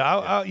guy. Yeah,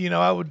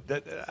 I would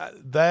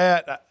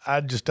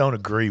I just don't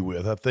agree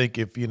with. I think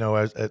if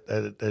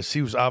as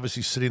he was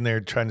obviously sitting there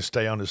trying to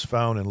stay on his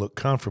phone and look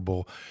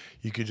comfortable,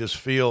 you could just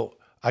feel.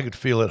 I could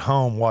feel at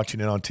home watching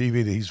it on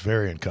TV that he's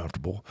very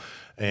uncomfortable,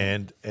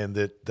 and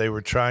that they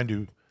were trying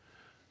to.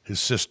 His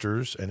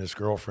sisters and his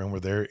girlfriend were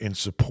there in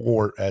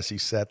support as he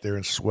sat there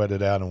and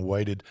sweated out and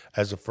waited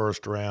as the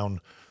first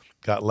round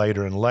got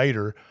later and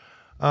later.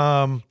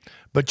 But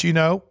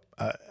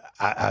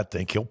I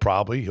think he'll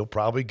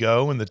probably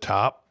go in the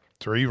top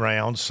 3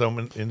 rounds.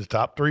 In the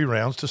top 3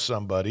 rounds to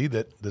somebody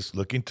that's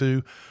looking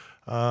to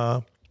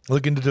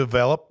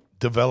develop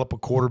a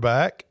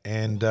quarterback,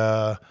 and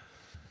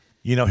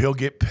he'll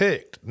get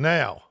picked.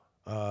 Now,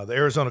 the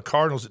Arizona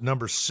Cardinals at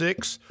number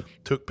 6,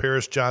 took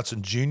Paris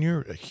Johnson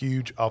Jr., a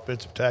huge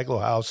offensive tackle,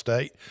 Ohio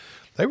State.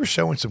 They were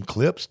showing some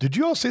clips. Did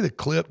you all see the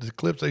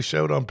clips they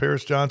showed on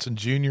Paris Johnson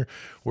Jr.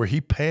 where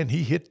he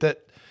hit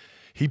that,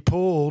 he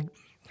pulled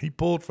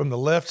from the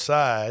left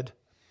side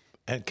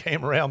and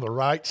came around the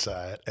right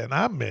side. And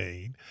I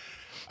mean,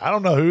 I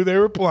don't know who they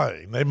were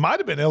playing. They might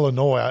have been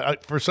Illinois.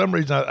 For some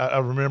reason, I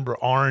remember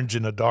orange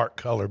in a dark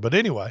color. But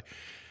anyway,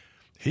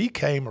 he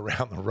came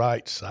around the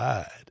right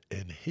side,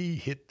 and he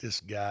hit this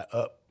guy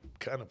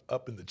kind of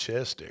up in the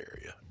chest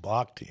area,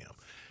 blocked him.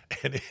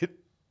 And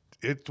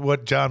it's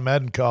what John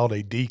Madden called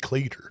a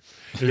decleater.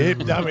 I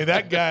mean,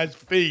 that guy's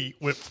feet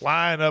went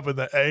flying up in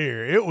the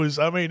air. It was,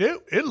 I mean,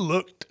 it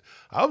looked –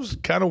 I was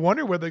kind of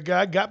wondering whether the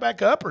guy got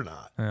back up or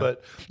not. Yeah.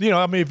 But,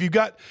 I mean, if you've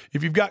got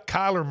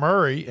Kyler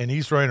Murray and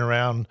he's running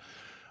around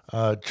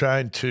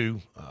trying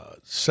to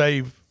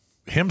save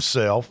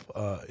himself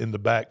in the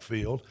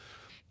backfield,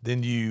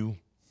 then you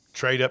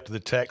trade up to the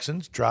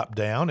Texans, drop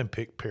down, and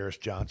pick Paris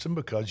Johnson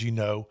because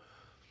none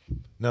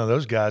of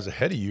those guys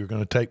ahead of you are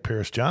going to take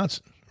Paris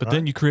Johnson. But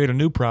then you create a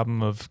new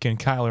problem of, can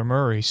Kyler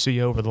Murray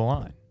see over the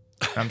line?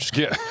 I'm just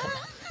kidding.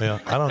 Yeah,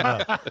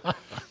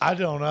 I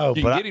don't know.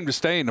 You can get him to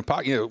stay in the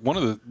pocket. One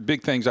of the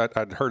big things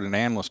I'd heard an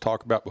analyst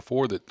talk about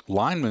before, that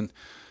linemen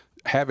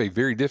have a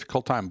very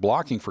difficult time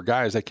blocking for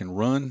guys that can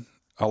run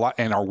a lot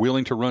and are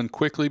willing to run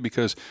quickly,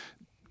 because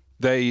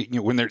they,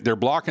 when they're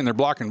blocking, all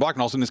of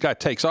a sudden this guy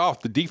takes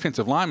off. The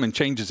defensive lineman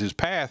changes his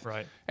path,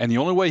 right? And the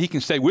only way he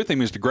can stay with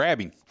him is to grab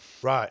him.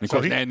 Right.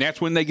 And that's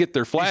when they get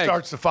their flag. He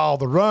starts to follow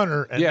the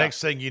runner, and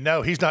next thing you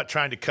know, he's not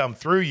trying to come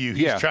through you.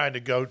 He's trying to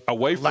go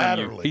away from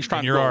laterally. you. He's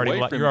trying to go away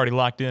from you. You're already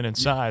locked in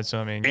inside, so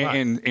I mean.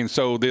 And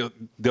so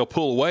they'll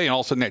pull away, and all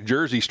of a sudden that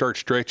jersey starts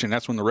stretching.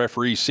 That's when the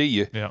referees see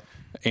you,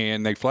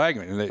 and they flag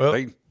him.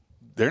 And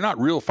they're not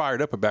real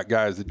fired up about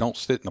guys that don't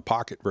sit in the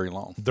pocket very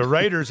long. The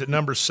Raiders at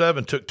number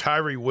 7 took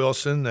Tyree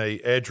Wilson, a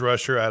edge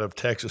rusher out of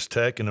Texas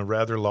Tech, and a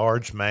rather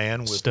large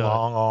man with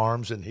long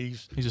arms, and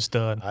he's a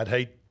stud. I'd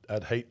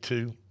hate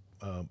to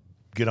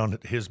get on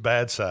his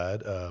bad side.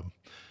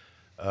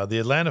 The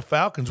Atlanta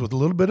Falcons, with a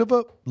little bit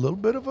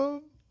of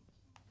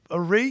a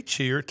reach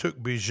here,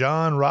 took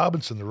Bijan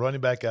Robinson, the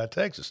running back out of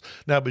Texas.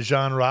 Now,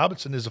 Bijan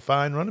Robinson is a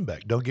fine running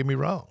back. Don't get me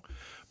wrong,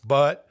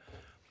 but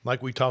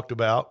like we talked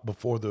about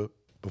before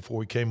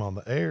we came on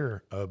the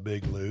air,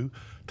 Big Lou,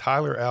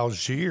 Tyler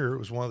Algier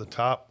was one of the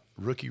top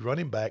rookie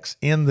running backs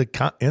in the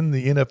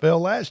NFL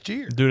last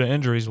year. Due to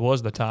injuries,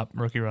 was the top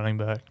rookie running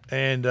back.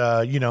 And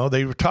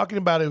they were talking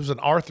about it was an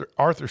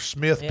Arthur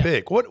Smith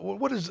pick.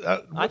 What is?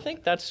 I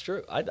think that's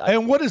true.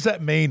 And what does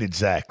that mean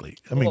exactly?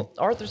 I mean,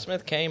 Arthur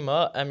Smith came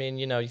up. I mean,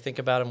 you think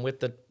about him with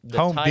the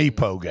Home Titans.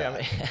 Depot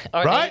guy,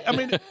 right? I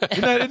mean,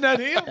 isn't that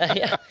him?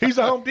 Yeah. He's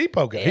a Home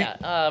Depot guy.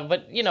 Yeah,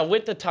 but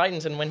with the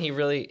Titans, and when he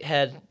really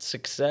had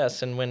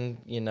success, and when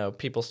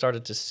people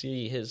started to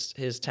see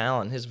his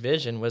talent, his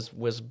vision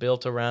was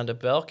built around a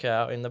bell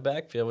cow in the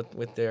backfield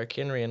with Derrick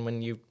Henry.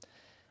 And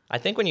I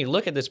think when you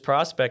look at this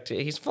prospect,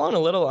 he's flown a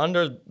little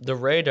under the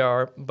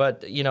radar,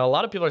 but a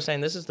lot of people are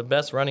saying this is the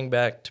best running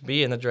back to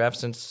be in the draft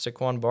since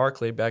Saquon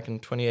Barkley back in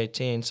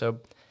 2018.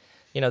 So.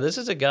 This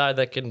is a guy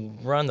that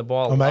can run the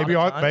ball. Well,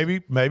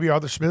 maybe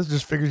Arthur Smith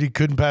just figured he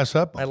couldn't pass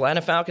up.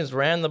 Atlanta Falcons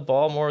ran the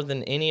ball more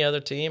than any other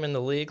team in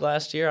the league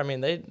last year. I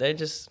mean,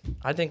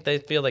 I think they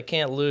feel they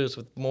can't lose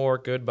with more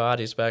good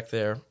bodies back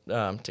there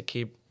to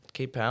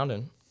keep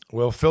pounding.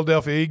 Well,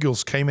 Philadelphia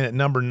Eagles came in at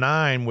number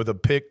 9 with a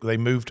pick. They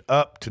moved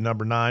up to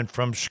number 9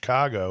 from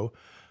Chicago,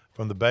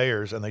 from the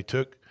Bears, and they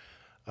took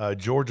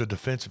Georgia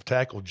defensive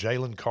tackle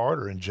Jalen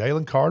Carter. And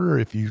Jalen Carter,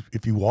 if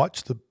you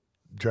watched the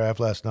draft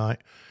last night,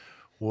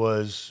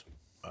 was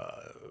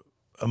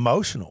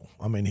emotional.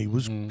 I mean, he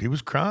was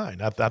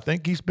crying. I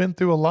think he's been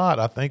through a lot.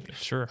 I think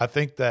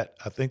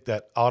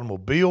that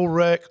automobile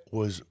wreck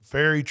was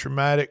very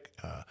traumatic.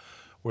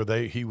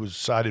 Where he was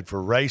cited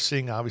for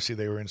racing. Obviously,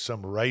 they were in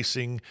some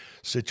racing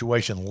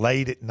situation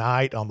late at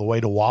night on the way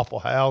to Waffle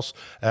House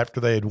after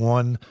they had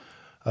won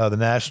the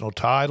national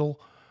title,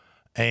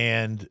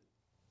 and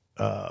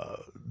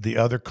the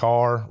other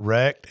car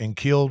wrecked and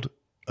killed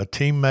a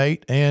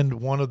teammate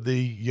and one of the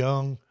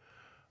young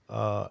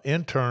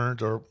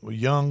interns or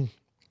young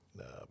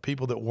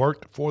people that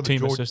worked for the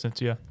team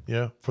assistants,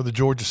 for the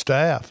Georgia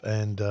staff.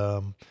 And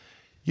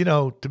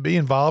to be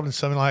involved in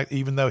something like,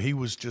 even though he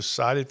was just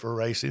cited for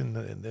racing,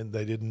 and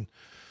they didn't,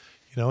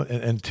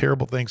 and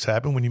terrible things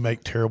happen when you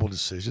make terrible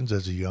decisions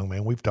as a young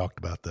man. We've talked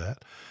about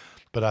that,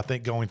 but I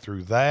think going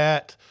through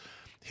that,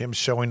 him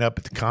showing up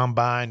at the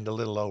combine a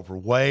little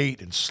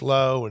overweight and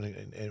slow,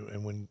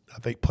 and when I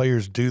think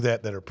players do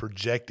that are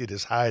projected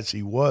as high as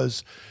he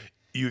was,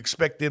 you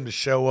expect them to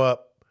show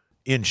up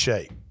in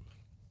shape,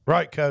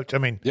 right, Coach? I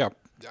mean, you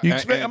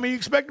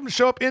expect them to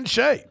show up in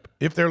shape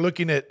if they're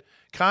looking at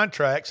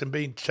contracts and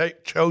being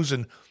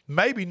chosen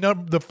maybe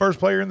the first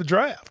player in the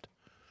draft.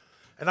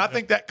 And I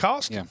think that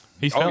cost him.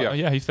 He fell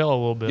a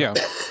little bit. Yeah.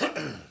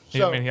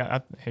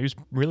 He was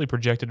really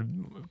projected,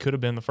 could have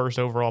been the first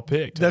overall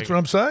pick. That's what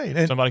I'm saying.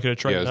 And somebody could have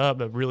traded up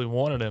that really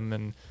wanted him,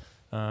 and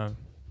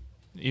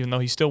even though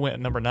he still went at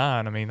number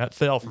 9, I mean, that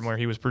fell from where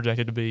he was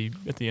projected to be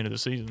at the end of the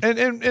season.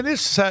 And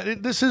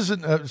this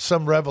isn't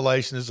some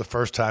revelation. This is the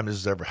first time this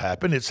has ever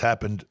happened. It's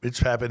happened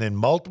in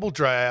multiple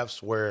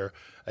drafts where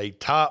a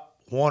top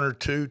 1 or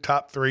 2,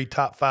 top 3,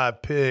 top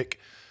 5 pick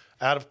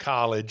out of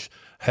college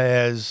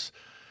has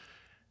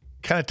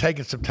kind of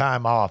taken some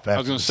time off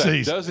after the season.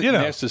 He doesn't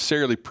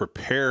necessarily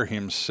prepare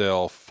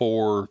himself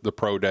for the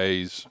pro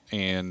days.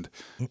 And,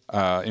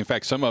 in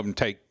fact, some of them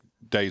take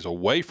days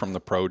away from the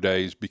pro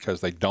days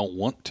because they don't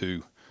want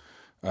to,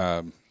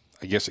 I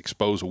guess,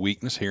 expose a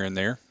weakness here and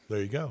there.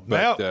 There you go.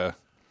 But, now,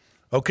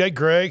 okay,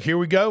 Greg, here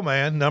we go,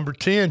 man. Number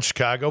 10,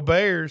 Chicago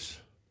Bears.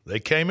 They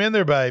came in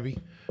there, baby.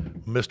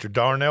 Mr.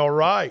 Darnell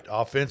Wright,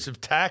 offensive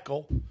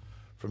tackle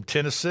from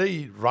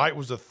Tennessee. Wright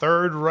was the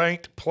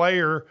 3rd-ranked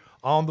player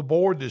on the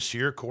board this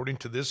year, according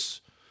to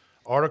this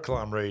article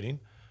I'm reading.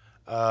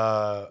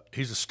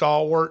 He's a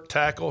stalwart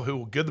tackle who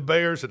will give the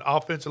Bears an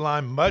offensive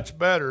line much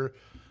better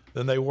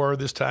than they were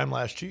this time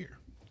last year.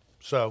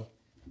 So,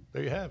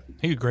 there you have it.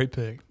 He's a great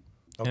pick.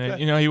 Okay.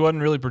 And, he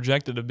wasn't really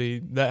projected to be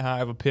that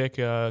high of a pick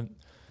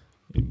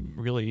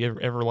really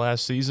ever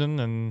last season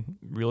and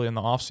really in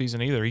the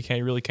offseason either.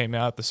 He really came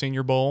out at the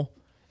Senior Bowl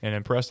and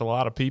impressed a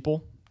lot of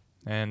people.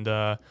 And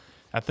I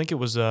think it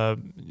was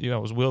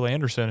Will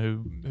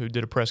Anderson who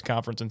did a press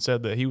conference and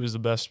said that he was the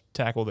best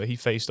tackle that he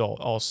faced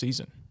all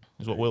season,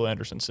 is what Will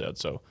Anderson said.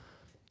 So,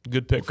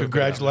 good pick. Well,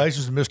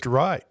 congratulations to Mr.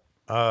 Wright.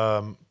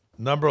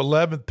 Number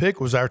 11th pick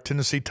was our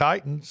Tennessee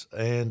Titans,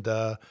 and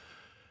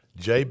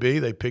JB,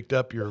 they picked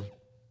up your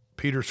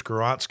Peter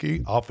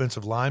Skoronski,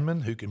 offensive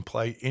lineman, who can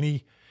play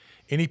any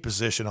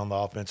position on the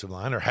offensive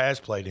line or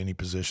has played any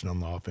position on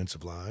the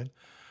offensive line.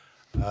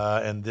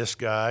 And this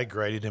guy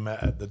graded him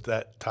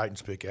that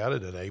Titans pick out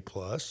at an A+.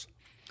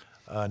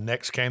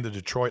 Next came the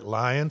Detroit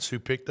Lions, who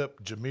picked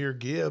up Jahmyr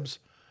Gibbs,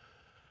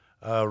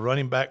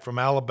 running back from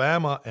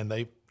Alabama, and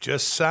they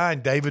just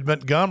signed David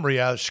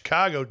Montgomery out of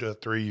Chicago to a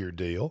 3-year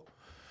deal.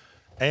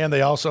 And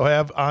they also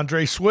have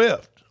DeAndre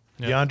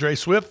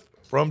Swift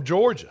from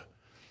Georgia,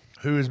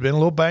 who has been a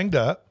little banged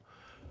up.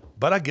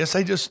 But I guess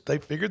they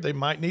figured they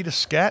might need a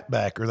scat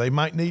back or they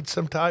might need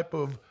some type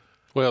of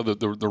 – Well,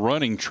 the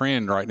running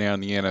trend right now in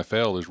the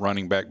NFL is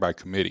running back by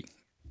committee.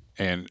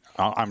 And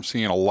I'm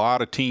seeing a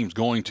lot of teams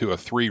going to a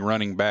 3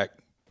 running back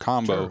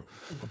combo. Sure.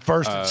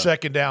 First and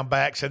second down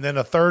backs and then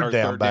a third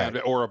down back.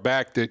 Or a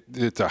back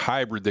that's a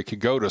hybrid that could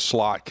go to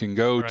slot, can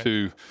go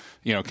to –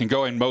 can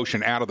go in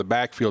motion out of the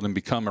backfield and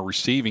become a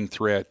receiving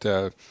threat.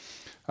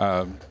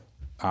 I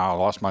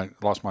lost my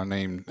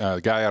name. The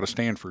guy out of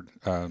Stanford,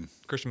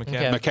 Christian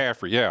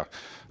McCaffrey. Yeah,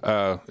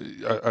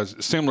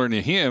 similar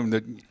to him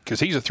because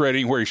he's a threat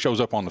anywhere he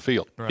shows up on the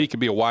field. Right. He could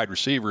be a wide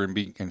receiver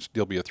and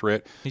still be a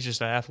threat. He's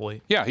just an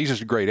athlete. Yeah, he's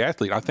just a great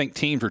athlete. I think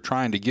teams are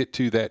trying to get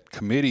to that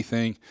committee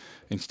thing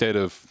instead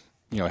of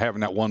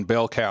having that one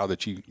bell cow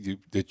that you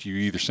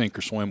either sink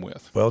or swim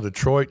with. Well,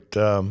 Detroit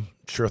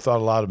sure thought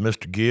a lot of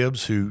Mr.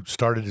 Gibbs, who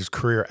started his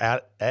career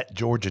at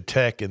Georgia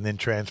Tech and then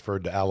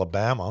transferred to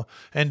Alabama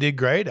and did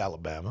great at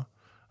Alabama.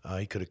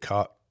 He could have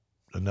caught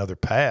another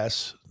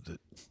pass that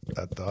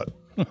I thought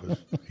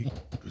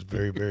was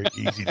very, very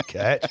easy to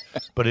catch.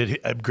 But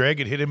Greg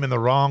had hit him in the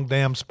wrong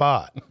damn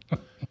spot,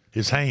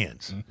 his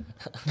hands.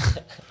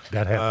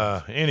 That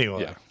happened.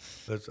 Anyway,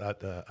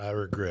 I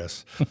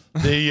regress.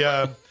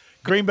 The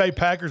Green Bay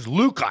Packers,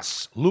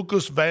 Lucas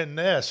Van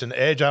Ness, an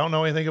edge. I don't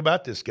know anything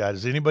about this guy.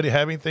 Does anybody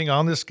have anything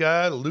on this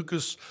guy?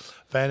 Lucas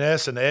Van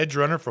Ness, an edge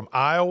runner from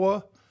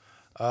Iowa.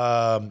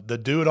 The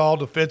do-it-all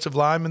defensive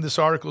lineman, this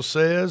article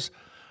says.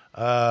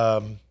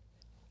 So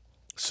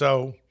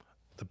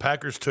the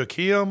Packers took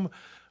him.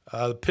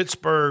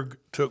 Pittsburgh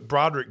took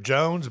Broderick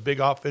Jones, a big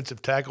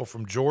offensive tackle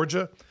from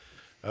Georgia.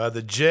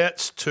 The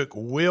Jets took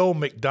Will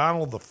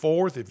McDonald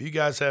IV. If you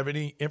guys have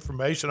any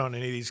information on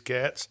any of these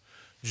cats,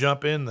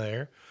 jump in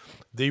there.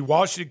 The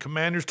Washington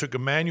Commanders took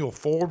Emmanuel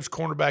Forbes,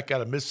 cornerback out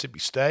of Mississippi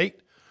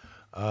State.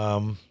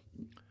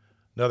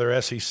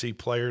 Another SEC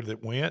player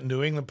that went.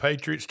 New England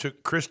Patriots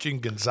took Christian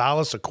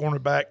Gonzalez, a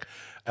cornerback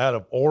out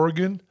of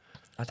Oregon.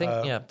 I think,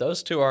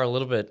 those two are a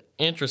little bit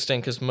interesting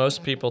because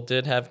most people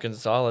did have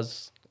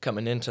Gonzalez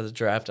coming into the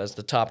draft as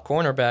the top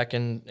cornerback,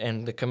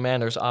 and the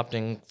Commanders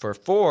opting for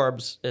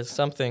Forbes is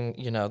something,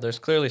 there's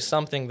clearly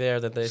something there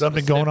that they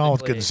something going on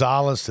with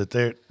Gonzalez that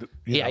they're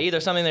either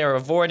something they were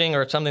avoiding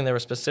or something they were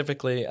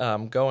specifically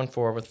going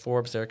for with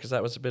Forbes there, because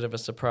that was a bit of a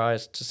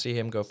surprise to see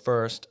him go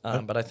first.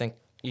 But I think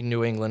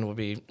New England will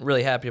be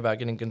really happy about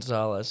getting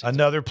Gonzalez.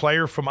 Another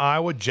player from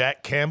Iowa,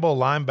 Jack Campbell,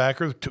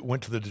 linebacker,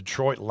 went to the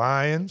Detroit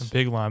Lions. A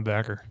big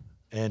linebacker.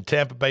 And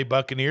Tampa Bay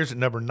Buccaneers at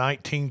number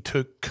 19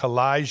 took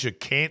Kalijah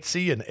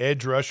Cansey, an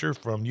edge rusher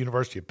from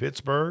University of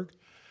Pittsburgh.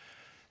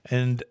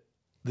 And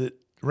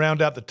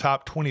round out the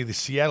top 20, the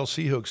Seattle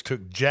Seahawks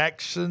took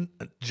Jackson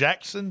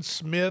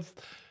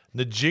Smith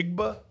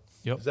Najigba.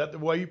 Yep. Is that the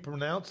way you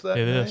pronounce that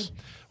name? It is.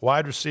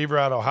 Wide receiver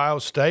out of Ohio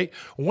State.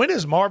 When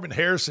is Marvin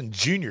Harrison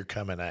Jr.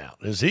 coming out?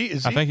 Is he?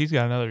 I think he's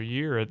got another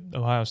year at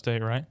Ohio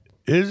State, right?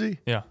 Is he?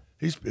 Yeah.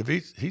 He's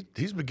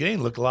beginning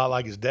to look a lot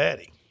like his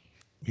daddy.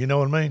 You know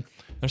what I mean?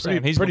 They're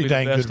saying he's pretty going to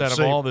be dang the good best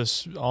out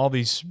of all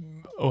these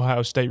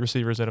Ohio State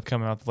receivers that have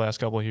come out the last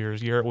couple of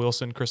years. Garrett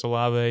Wilson, Chris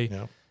Olave,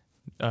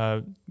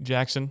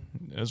 Jackson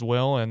as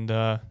well,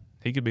 and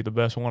he could be the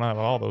best one out of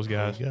all those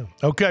guys. Yeah.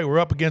 Okay, we're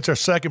up against our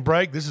second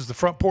break. This is the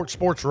Front Porch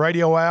Sports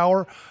Radio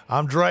Hour.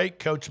 I'm Drake,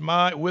 Coach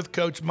Mike, with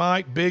Coach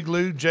Mike, Big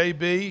Lou,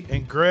 JB,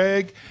 and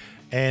Greg.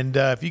 And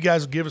if you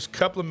guys will give us a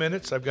couple of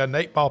minutes, I've got an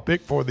 8-ball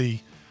pick for the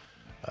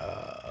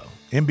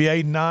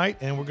NBA tonight,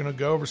 and we're going to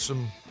go over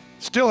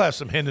still have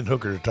some Hendon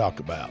Hooker to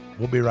talk about.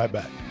 We'll be right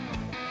back.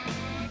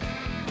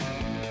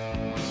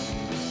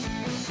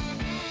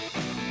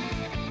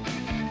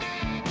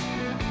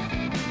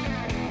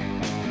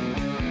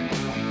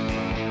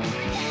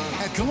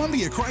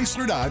 Columbia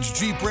Chrysler Dodge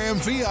Jeep Ram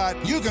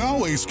Fiat, you can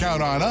always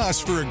count on us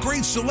for a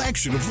great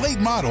selection of late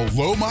model,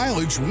 low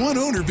mileage, one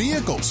owner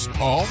vehicles.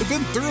 All have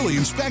been thoroughly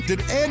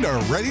inspected and are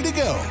ready to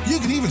go. You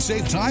can even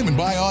save time and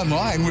buy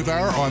online with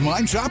our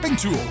online shopping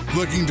tool.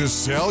 Looking to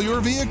sell your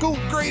vehicle?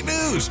 Great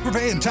news! We're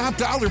paying top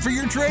dollar for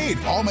your trade.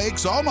 All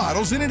makes, all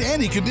models, and in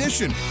any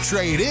condition.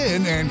 Trade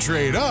in and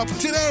trade up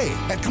today.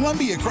 At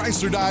Columbia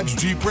Chrysler Dodge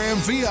Jeep Ram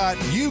Fiat,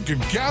 you can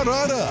count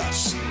on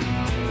us.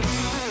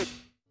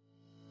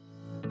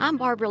 I'm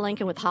Barbara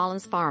Lincoln with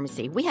Holland's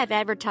Pharmacy. We have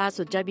advertised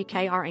with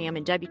WKRM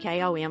and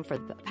WKOM for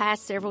the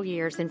past several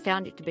years and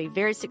found it to be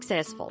very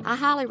successful. I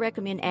highly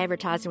recommend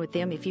advertising with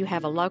them if you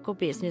have a local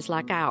business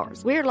like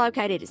ours. We're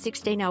located at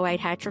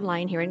 1608 Hatcher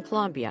Lane here in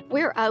Columbia.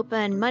 We're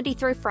open Monday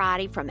through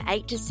Friday from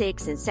 8 to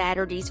 6 and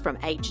Saturdays from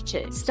 8 to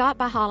 2. Stop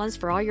by Holland's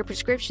for all your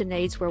prescription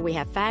needs where we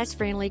have fast,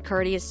 friendly,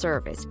 courteous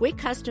service. We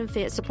custom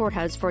fit support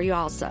hose for you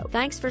also.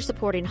 Thanks for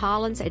supporting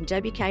Holland's and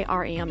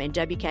WKRM and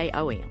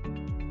WKOM.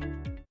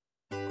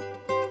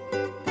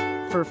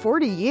 For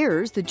 40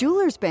 years, the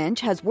Jewelers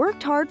Bench has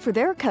worked hard for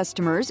their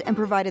customers and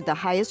provided the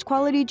highest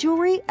quality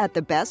jewelry at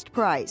the best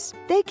price.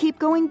 They keep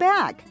going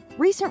back.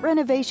 Recent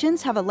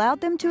renovations have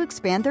allowed them to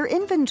expand their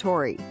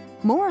inventory.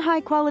 More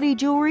high-quality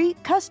jewelry,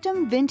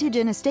 custom vintage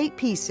and estate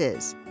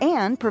pieces,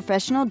 and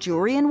professional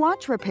jewelry and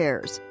watch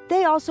repairs.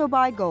 They also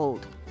buy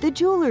gold. The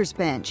Jewelers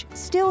Bench,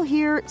 still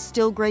here,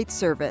 still great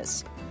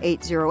service.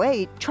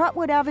 808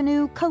 Trotwood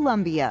Avenue,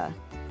 Columbia.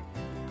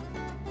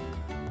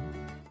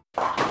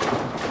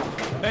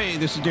 Hey,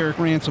 this is Derek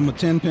Ransom with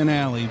 10 Pin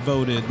Alley,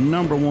 voted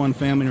 #1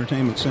 family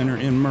entertainment center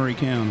in Murray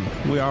County.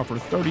 We offer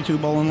 32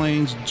 bowling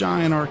lanes,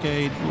 giant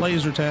arcade,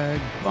 laser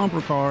tag, bumper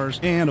cars,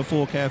 and a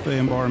full cafe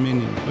and bar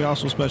menu. We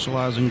also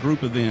specialize in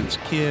group events,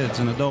 kids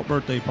and adult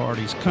birthday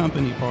parties,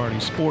 company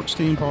parties, sports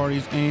team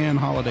parties, and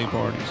holiday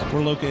parties.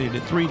 We're located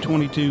at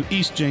 322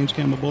 East James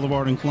Campbell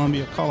Boulevard in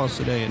Columbia. Call us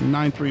today at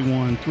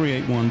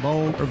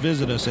 931-381-BOWL or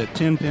visit us at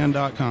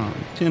 10pin.com.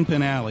 10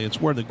 Pin Alley,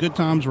 it's where the good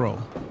times roll.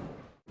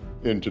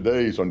 In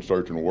today's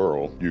uncertain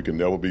world, you can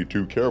never be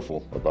too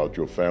careful about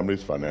your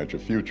family's financial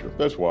future.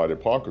 That's why the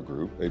Parker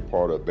Group, a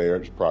part of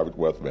Baird's Private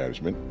Wealth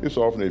Management, is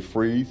offering a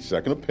free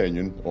second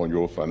opinion on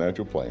your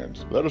financial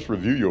plans. Let us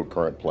review your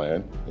current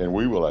plan, and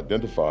we will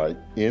identify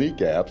any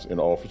gaps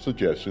and offer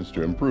suggestions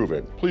to improve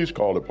it. Please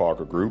call the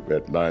Parker Group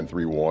at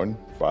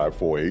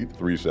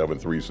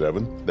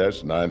 931-548-3737.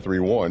 That's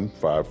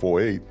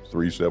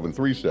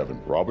 931-548-3737.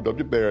 Robert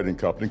W. Baird &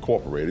 Company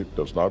Incorporated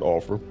does not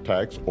offer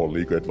tax or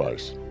legal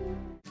advice.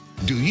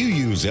 Do you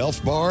use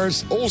Elf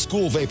bars? Old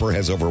School Vapor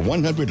has over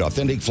 100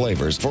 authentic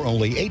flavors for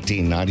only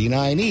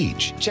 $18.99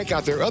 each. Check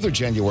out their other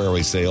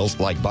January sales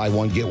like buy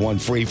one, get one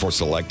free for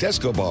select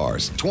Tesco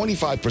bars,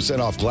 25%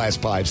 off glass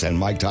pipes and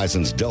Mike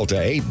Tyson's Delta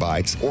 8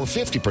 bites, or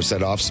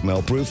 50% off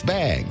smell-proof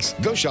bags.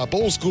 Go shop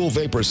Old School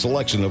Vapor's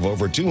selection of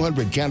over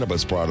 200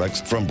 cannabis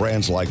products from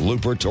brands like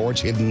Looper,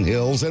 Torch, Hidden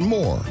Hills, and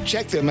more.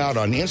 Check them out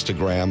on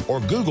Instagram or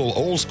Google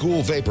Old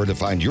School Vapor to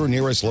find your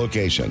nearest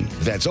location.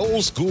 That's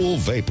Old School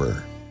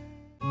Vapor.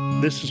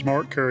 This is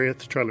Mark Curry at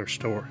the Trailer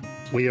Store.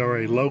 We are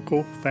a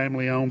local,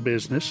 family-owned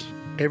business.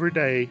 Every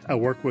day, I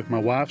work with my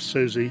wife,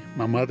 Susie,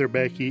 my mother,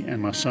 Becky,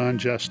 and my son,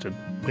 Justin.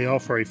 We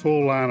offer a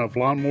full line of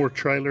lawnmower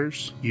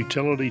trailers,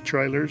 utility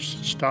trailers,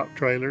 stock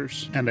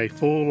trailers, and a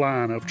full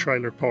line of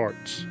trailer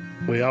parts.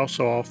 We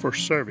also offer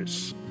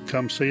service.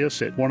 Come see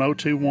us at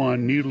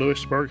 1021 New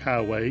Lewisburg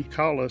Highway.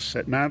 Call us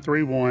at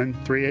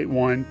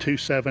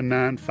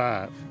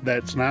 931-381-2795.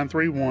 That's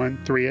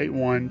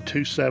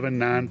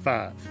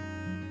 931-381-2795.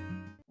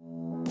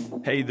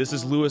 Hey, this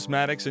is Lewis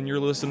Maddox, and you're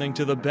listening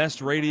to the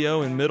best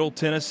radio in Middle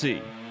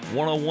Tennessee.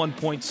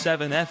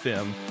 101.7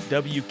 FM,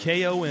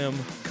 WKOM,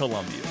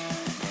 Columbia.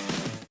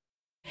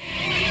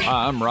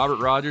 Hi, I'm Robert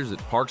Rogers at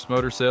Parks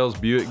Motor Sales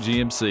Buick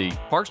GMC.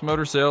 Parks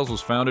Motor Sales was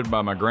founded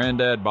by my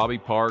granddad, Bobby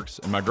Parks,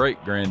 and my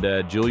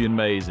great-granddad, Julian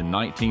Mays, in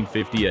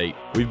 1958.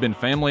 We've been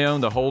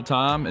family-owned the whole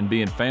time, and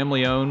being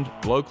family-owned,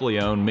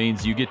 locally-owned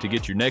means you get to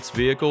get your next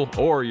vehicle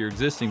or your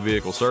existing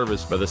vehicle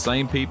serviced by the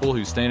same people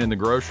who stand in the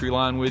grocery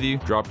line with you,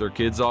 drop their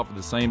kids off at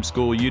the same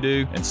school you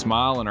do, and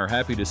smile and are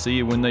happy to see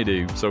you when they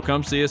do. So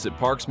come see us at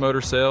Parks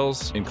Motor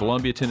Sales in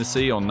Columbia,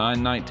 Tennessee on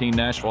 919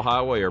 Nashville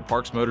Highway or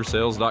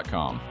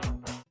parksmotorsales.com.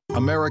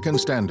 American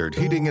Standard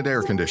Heating and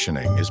Air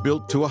Conditioning is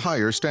built to a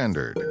higher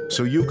standard,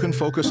 so you can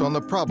focus on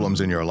the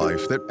problems in your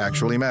life that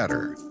actually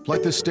matter,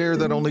 like the stair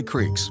that only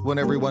creaks when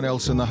everyone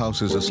else in the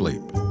house is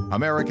asleep.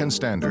 American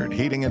Standard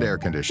Heating and Air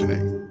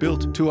Conditioning,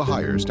 built to a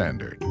higher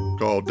standard.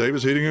 Call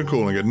Davis Heating and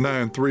Cooling at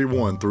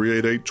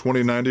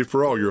 931-388-2090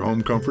 for all your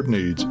home comfort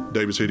needs.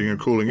 Davis Heating and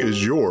Cooling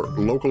is your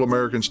local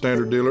American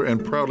Standard dealer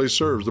and proudly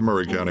serves the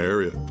Maury County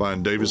area.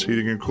 Find Davis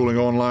Heating and Cooling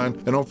online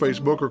and on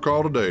Facebook or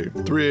call today,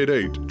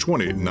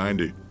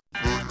 388-2090.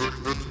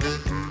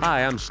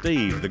 Hi, I'm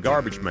Steve, the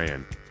Garbage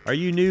Man. Are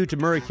you new to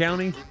Maury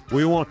County?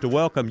 We want to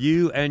welcome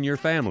you and your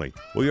family.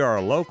 We are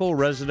a local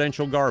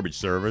residential garbage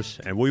service,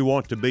 and we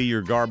want to be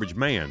your garbage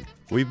man.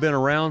 We've been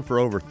around for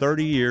over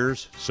 30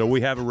 years, so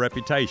we have a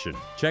reputation.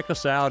 Check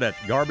us out at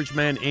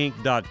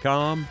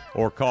garbagemaninc.com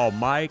or call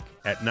Mike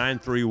at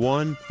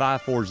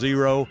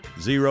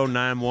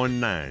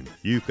 931-540-0919.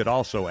 You could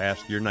also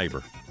ask your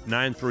neighbor.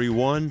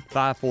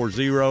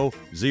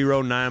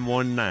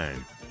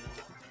 931-540-0919.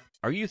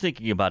 Are you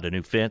thinking about a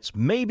new fence?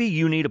 Maybe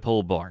you need a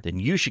pole barn. Then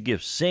you should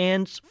give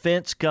Sands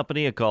Fence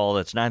Company a call.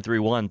 That's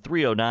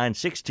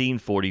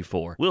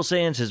 931-309-1644. Will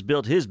Sands has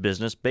built his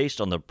business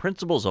based on the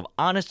principles of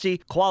honesty,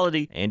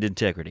 quality, and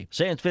integrity.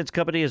 Sands Fence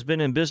Company has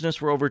been in business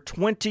for over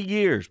 20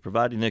 years,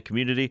 providing the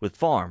community with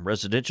farm,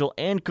 residential,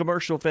 and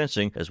commercial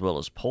fencing, as well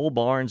as pole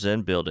barns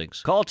and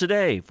buildings. Call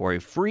today for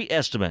a free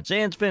estimate.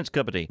 Sands Fence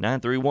Company,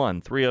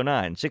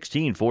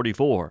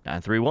 931-309-1644.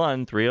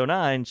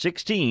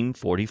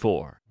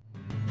 931-309-1644.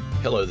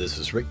 Hello, this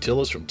is Rick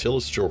Tillis from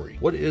Tillis Jewelry.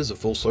 What is a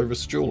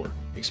full-service jeweler?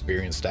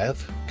 Experienced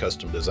staff,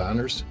 custom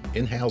designers,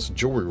 in-house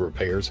jewelry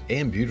repairs,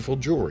 and beautiful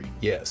jewelry.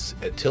 Yes,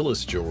 at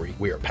Tillis Jewelry,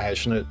 we are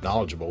passionate,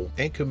 knowledgeable,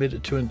 and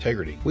committed to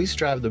integrity. We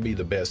strive to be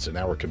the best in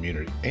our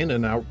community and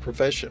in our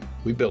profession.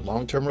 We build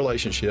long-term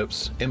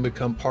relationships and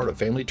become part of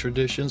family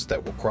traditions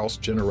that will cross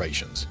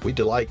generations. We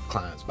delight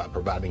clients by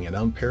providing an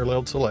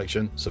unparalleled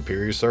selection,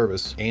 superior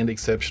service, and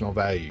exceptional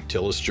value.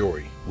 Tillis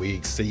Jewelry, we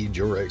exceed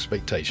your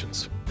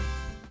expectations.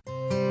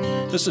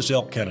 This is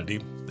Elk Kennedy.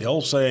 The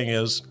old saying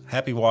is,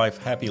 happy wife,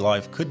 happy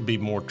life could be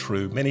more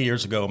true. Many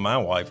years ago, my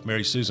wife,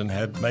 Mary Susan,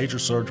 had major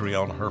surgery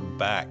on her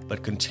back,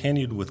 but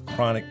continued with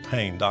chronic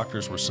pain.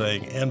 Doctors were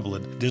saying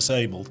invalid,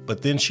 disabled,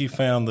 but then she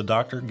found the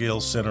Dr.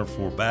 Gill Center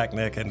for Back,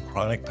 Neck, and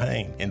Chronic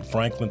Pain in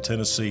Franklin,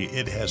 Tennessee.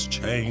 It has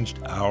changed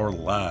our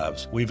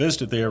lives. We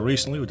visited there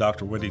recently with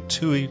Dr. Wendy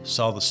Toohey,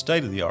 saw the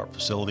state-of-the-art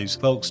facilities.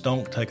 Folks,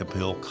 don't take a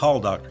pill. Call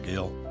Dr.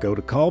 Gill. Go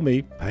to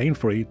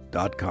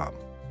callmepainfree.com.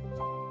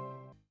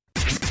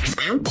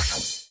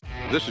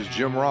 This is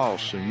Jim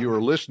Ross, and you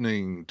are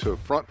listening to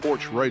Front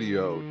Porch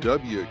Radio,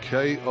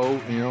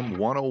 WKOM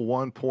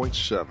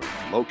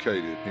 101.7,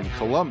 located in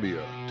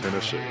Columbia,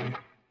 Tennessee.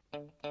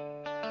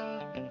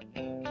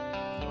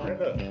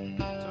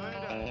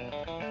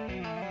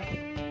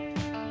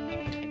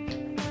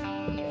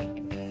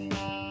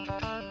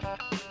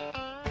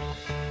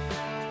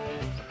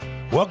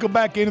 Welcome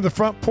back into the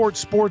Front Porch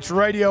Sports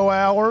Radio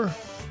Hour.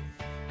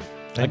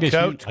 And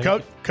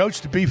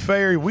Coach, to be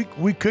fair,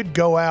 we could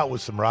go out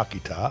with some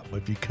Rocky Top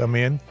if you come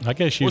in. I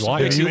guess you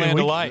like Dixieland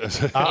Delight.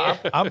 Because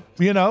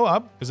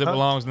it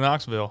belongs to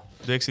Knoxville.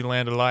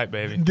 Dixieland Delight,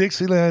 baby.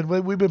 Dixieland.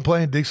 We've been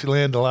playing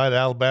Dixieland Delight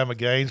Alabama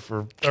games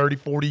for 30,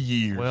 40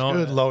 years. Well,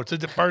 good Lord.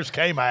 Since it first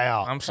came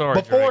out. I'm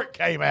sorry, Before Drake. it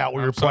came out,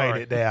 we were playing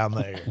it down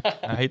there.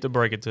 I hate to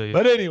break it to you.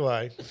 But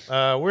anyway,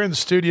 we're in the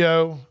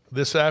studio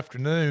this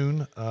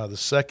afternoon, the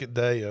second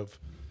day of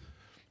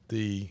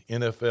the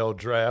NFL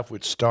draft,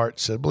 which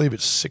starts, I believe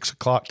it's 6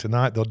 o'clock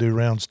tonight. They'll do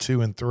rounds 2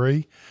 and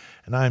 3.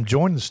 And I am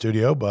joined in the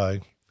studio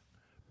by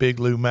Big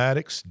Lou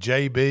Maddox,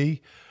 JB,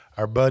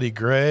 our buddy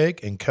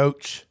Greg, and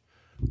Coach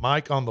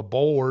Mike on the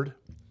board.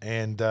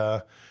 And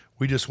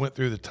we just went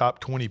through the top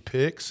 20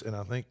 picks, and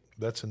I think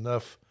that's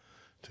enough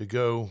to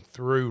go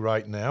through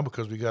right now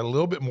because we got a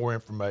little bit more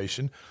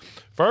information.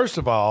 First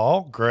of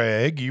all,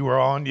 Greg, you were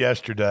on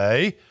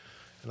yesterday.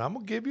 And I'm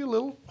going to give you a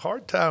little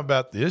hard time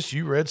about this.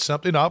 You read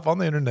something off on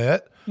the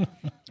internet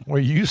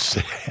where you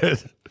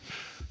said,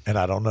 and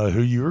I don't know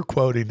who you were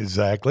quoting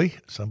exactly,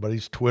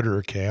 somebody's Twitter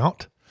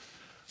account,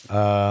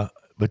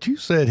 but you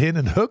said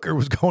Hendon Hooker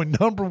was going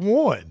number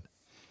 1.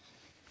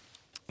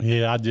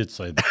 Yeah, I did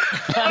say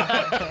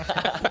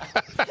that.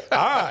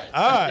 All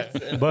right.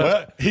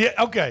 But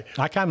okay.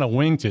 I kind of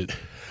winked it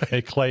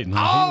at Clayton.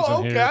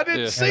 Oh, okay. I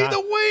didn't see the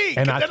wink.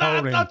 And I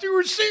told him, thought you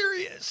were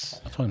serious.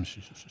 I told him, shh.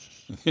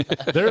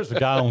 There's a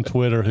guy on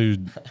Twitter who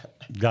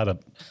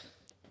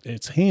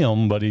it's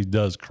him, but he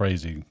does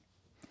crazy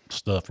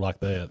stuff like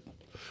that.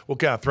 We'll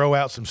kind of throw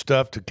out some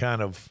stuff to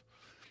kind of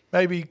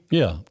maybe.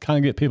 Yeah, kind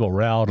of get people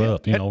riled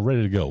up,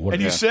 ready to go.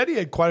 And you said he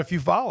had quite a few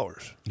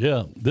followers.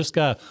 Yeah, this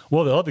guy, the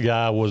other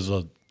guy was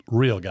a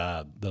real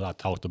guy that I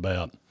talked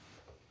about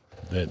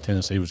that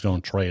Tennessee was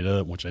going to trade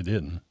up, which they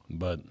didn't.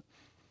 But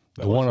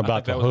the one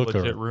about the Hooker. That was a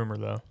legit rumor,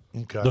 though.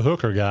 Okay. The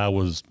Hooker guy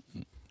was.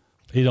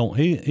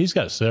 He's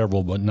got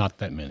several, but not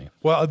that many.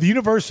 Well, the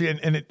university,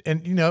 and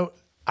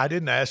I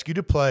didn't ask you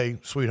to play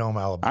Sweet Home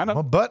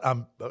Alabama, but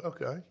I'm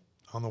okay.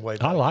 on the way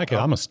back. I like it.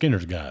 I'm a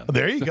Skinner's guy.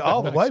 There you go.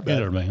 All the way back.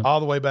 Skinner, man. All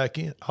the way back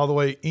in. All the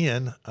way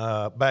in.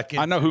 Back in.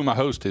 I know who my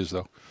host is,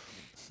 though.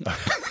 Yeah,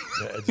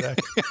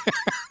 exactly.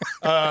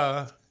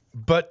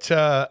 But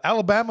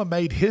Alabama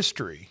made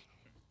history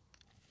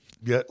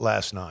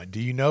last night.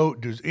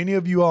 Does any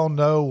of you all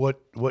know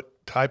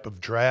what type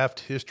of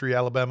draft history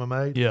Alabama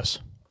made? Yes.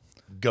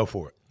 Go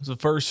for it. It was the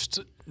first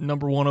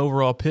number 1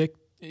 overall pick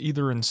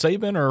either in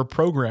Saban or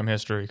program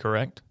history,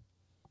 correct?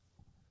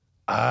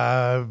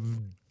 That's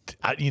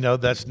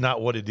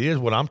not what it is,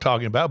 what I'm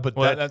talking about. But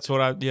that's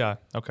what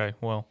okay,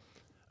 well.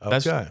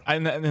 Okay.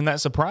 And that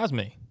surprised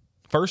me.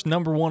 First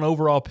number 1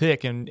 overall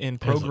pick in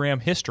program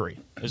history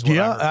is what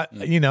I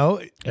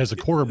heard. As a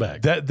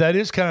quarterback. That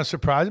is kind of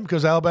surprising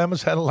because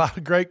Alabama's had a lot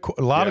of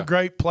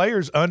great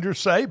players under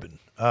Saban.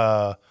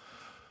 A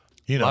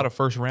lot of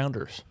first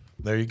rounders.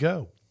 There you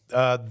go.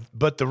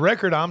 But the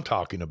record I'm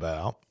talking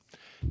about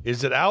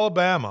is that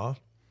Alabama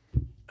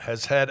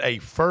has had a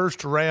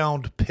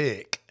first-round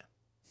pick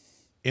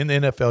in the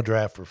NFL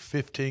draft for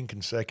 15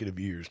 consecutive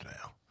years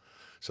now.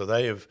 So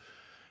they have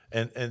 –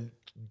 and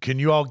can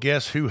you all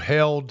guess who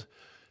held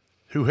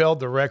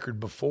the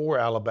record before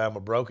Alabama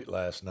broke it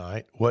last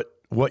night?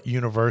 What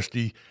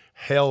university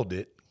held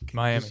it?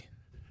 Miami.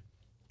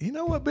 You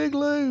know what, Big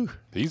Lou?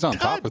 He's on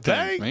top of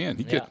things,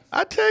 man.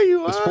 I tell you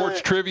what. The sports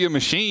trivia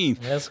machine.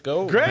 Let's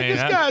go. Greg,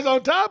 this guy's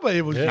on top of it.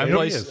 It was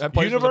University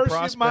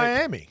of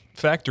Miami.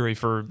 Factory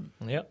for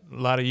a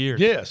lot of years.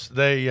 Yes,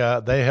 they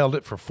held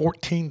it for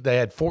 14. They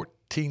had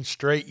 14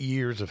 straight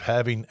years of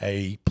having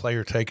a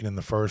player taken in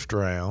the first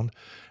round,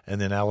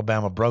 and then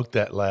Alabama broke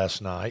that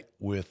last night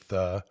with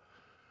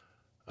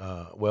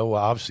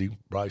obviously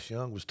Bryce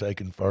Young was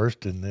taken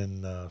first, and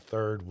then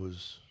third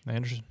was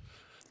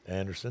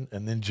Anderson,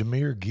 and then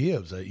Jahmyr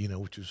Gibbs,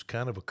 which was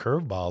kind of a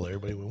curveball.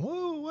 Everybody went,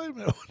 whoa, wait a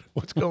minute,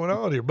 what's going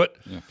on here? But,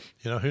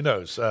 who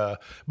knows?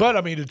 But,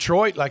 I mean,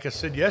 Detroit, like I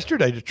said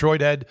yesterday,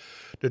 Detroit had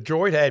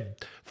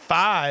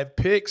 5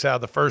 picks out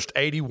of the first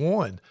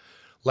 81.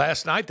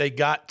 Last night they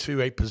got to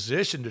a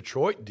position,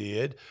 Detroit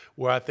did,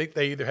 where I think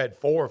they either had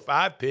 4 or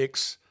 5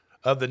 picks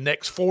of the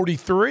next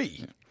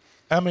 43.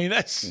 I mean,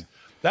 that's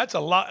a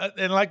lot.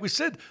 And like we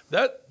said,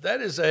 that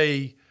is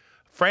a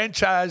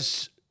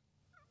franchise –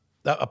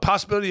 a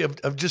possibility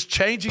of just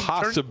changing.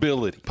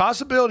 Possibility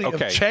of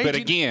changing. But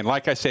again,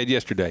 like I said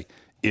yesterday,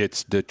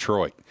 it's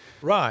Detroit.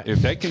 Right.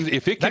 If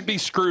it can be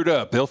screwed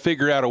up, they'll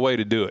figure out a way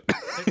to do it.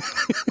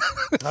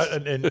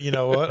 and you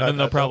know what? And then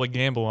they'll probably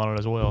gamble on it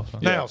as well. So.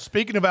 Now,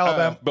 speaking of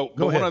Alabama, but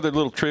one other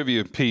little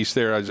trivia piece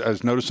there, I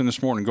was noticing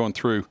this morning going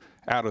through,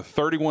 out of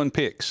 31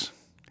 picks,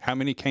 how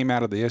many came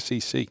out of the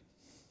SEC?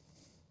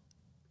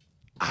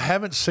 I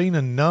haven't seen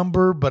a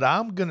number, but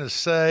I'm going to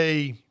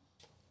say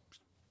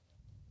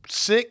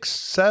 6,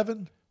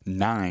 7?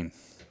 9.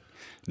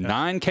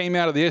 9 came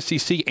out of the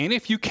SEC, and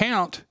if you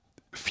count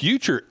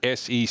future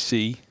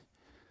SEC,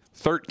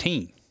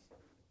 13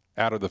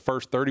 out of the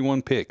first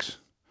 31 picks,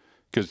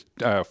 because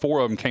 4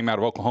 of them came out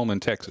of Oklahoma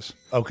and Texas.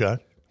 Okay.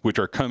 Which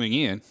are coming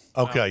in.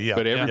 Okay, yeah.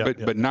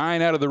 But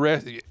 9 out of the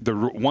rest, the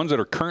ones that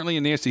are currently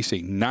in the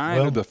SEC,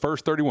 9 of the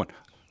first 31,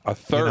 a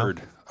third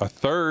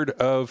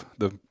of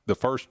the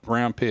first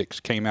round picks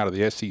came out of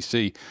the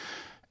SEC,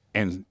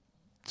 and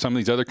some of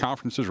these other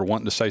conferences are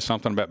wanting to say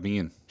something about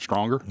being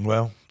stronger.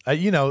 Well,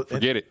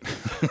 forget it.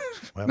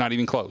 Not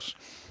even close.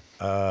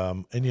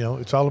 And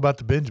it's all about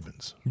the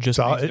Benjamins. It's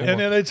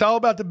all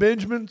about the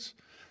Benjamins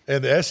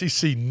and the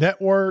SEC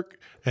network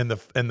and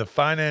the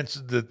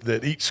finances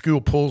that each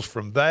school pulls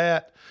from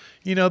that.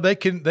 They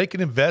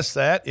can invest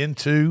that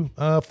into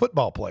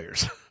football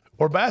players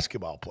or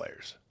basketball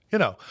players.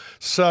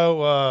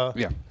 So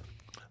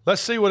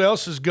let's see what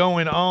else is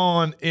going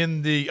on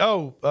in the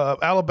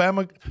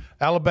Alabama.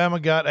 Alabama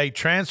got a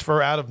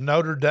transfer out of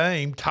Notre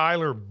Dame,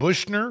 Tyler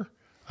Buchner.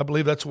 I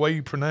believe that's the way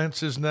you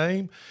pronounce his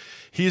name.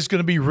 He is going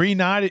to be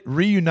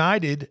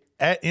reunited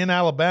in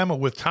Alabama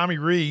with Tommy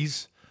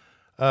Rees,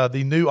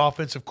 the new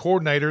offensive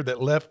coordinator that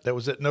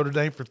was at Notre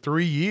Dame for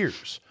 3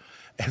 years.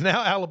 And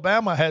now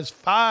Alabama has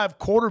 5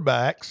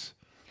 quarterbacks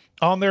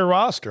on their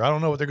roster. I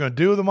don't know what they're going to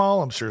do with them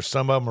all. I'm sure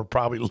some of them are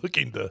probably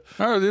looking to.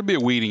 There'll be a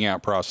weeding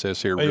out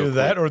process here. Either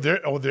that, or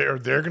they're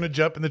going to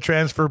jump in the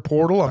transfer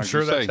portal. I'm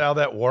sure that's how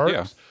that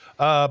works.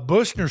 Yeah.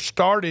 Buchner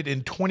started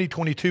in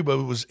 2022,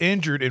 but was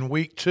injured in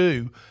week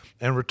 2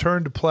 and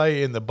returned to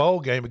play in the bowl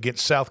game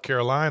against South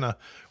Carolina,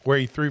 where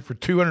he threw for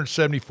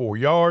 274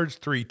 yards,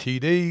 3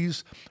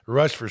 TDs,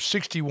 rushed for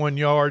 61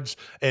 yards,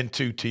 and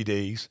 2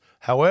 TDs.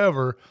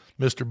 However,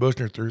 Mr.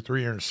 Buchner threw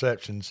 3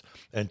 interceptions,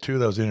 and 2 of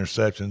those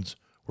interceptions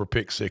were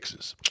pick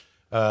sixes.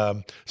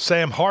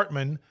 Sam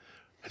Hartman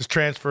has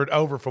transferred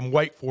over from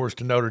Wake Forest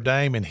to Notre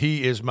Dame, and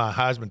he is my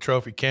Heisman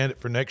Trophy candidate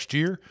for next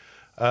year.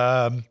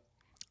 And,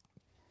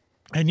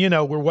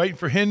 we're waiting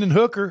for Hendon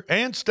Hooker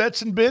and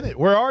Stetson Bennett.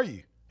 Where are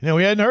you?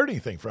 We hadn't heard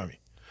anything from you.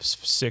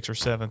 6th or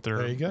 7th.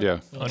 There you go. Yeah.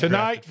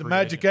 Tonight, the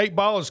Magic 8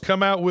 Ball has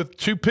come out with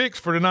 2 picks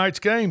for tonight's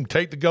game.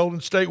 Take the Golden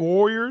State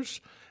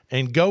Warriors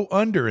and go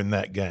under in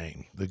that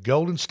game. The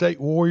Golden State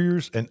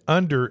Warriors and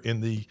under in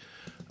the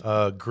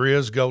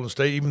Grizz, Golden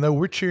State, even though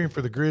we're cheering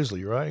for the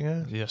Grizzly, right,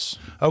 guys? Yes.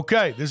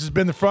 Okay, this has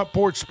been the Front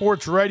Porch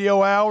Sports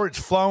Radio Hour. It's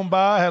flown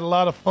by. Had a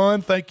lot of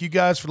fun. Thank you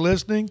guys for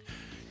listening.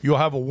 You'll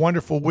have a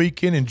wonderful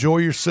weekend. Enjoy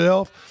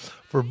yourself.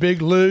 For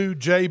Big Lou,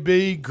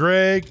 JB,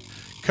 Greg,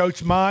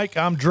 Coach Mike,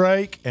 I'm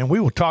Drake, and we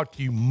will talk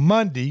to you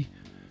Monday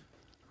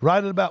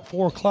right at about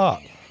 4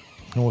 o'clock,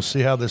 and we'll see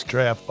how this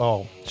draft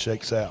all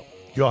shakes out.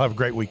 You all have a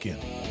great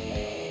weekend.